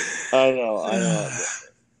I know, I know,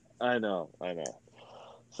 Uh, I know.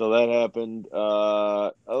 So that happened.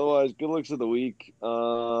 Otherwise, good looks of the week.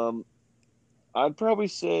 I'd probably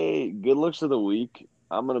say good looks of the week.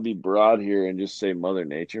 I'm gonna be broad here and just say Mother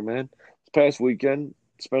Nature, man. This past weekend,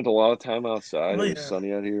 spent a lot of time outside. oh It was yeah,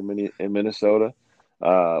 sunny out here in Minnesota.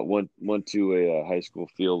 Went to a high school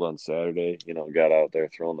field on Saturday. Got out there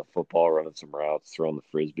throwing the football, running some routes, throwing the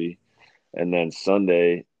frisbee, and then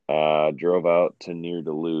Sunday, drove out to near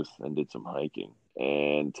Duluth and did some hiking.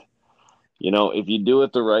 And if you do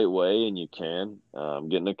it the right way and you can,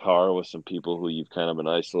 get in a car with some people who you've kind of been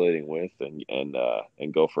isolating with, and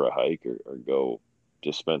go for a hike or go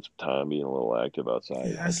just spend some time being a little active outside.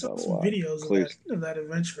 It yeah. I helps saw out a some lot. videos of Clears, that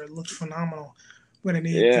adventure. It looked phenomenal, but I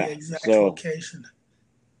need the yeah. exact So location.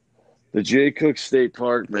 the Jay Cook State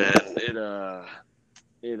Park, man,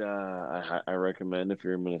 I recommend if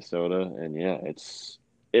you're in Minnesota, and yeah,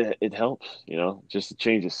 it helps, just to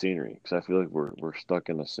change the scenery because I feel like we're stuck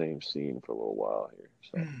in the same scene for a little while here,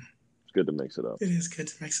 so Mm, it's good to mix it up. it is good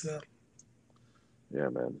to mix it up. Yeah,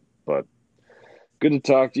 man. But good to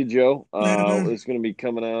talk to you, Joe. Later, man. It's going to be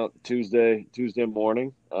coming out Tuesday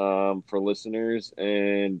morning, for listeners,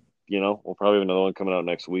 and we'll probably have another one coming out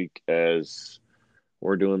next week as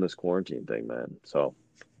we're doing this quarantine thing, man. So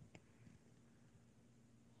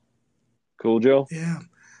cool, Joe. Yeah,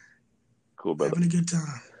 Cool, brother. having a good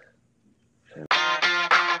time.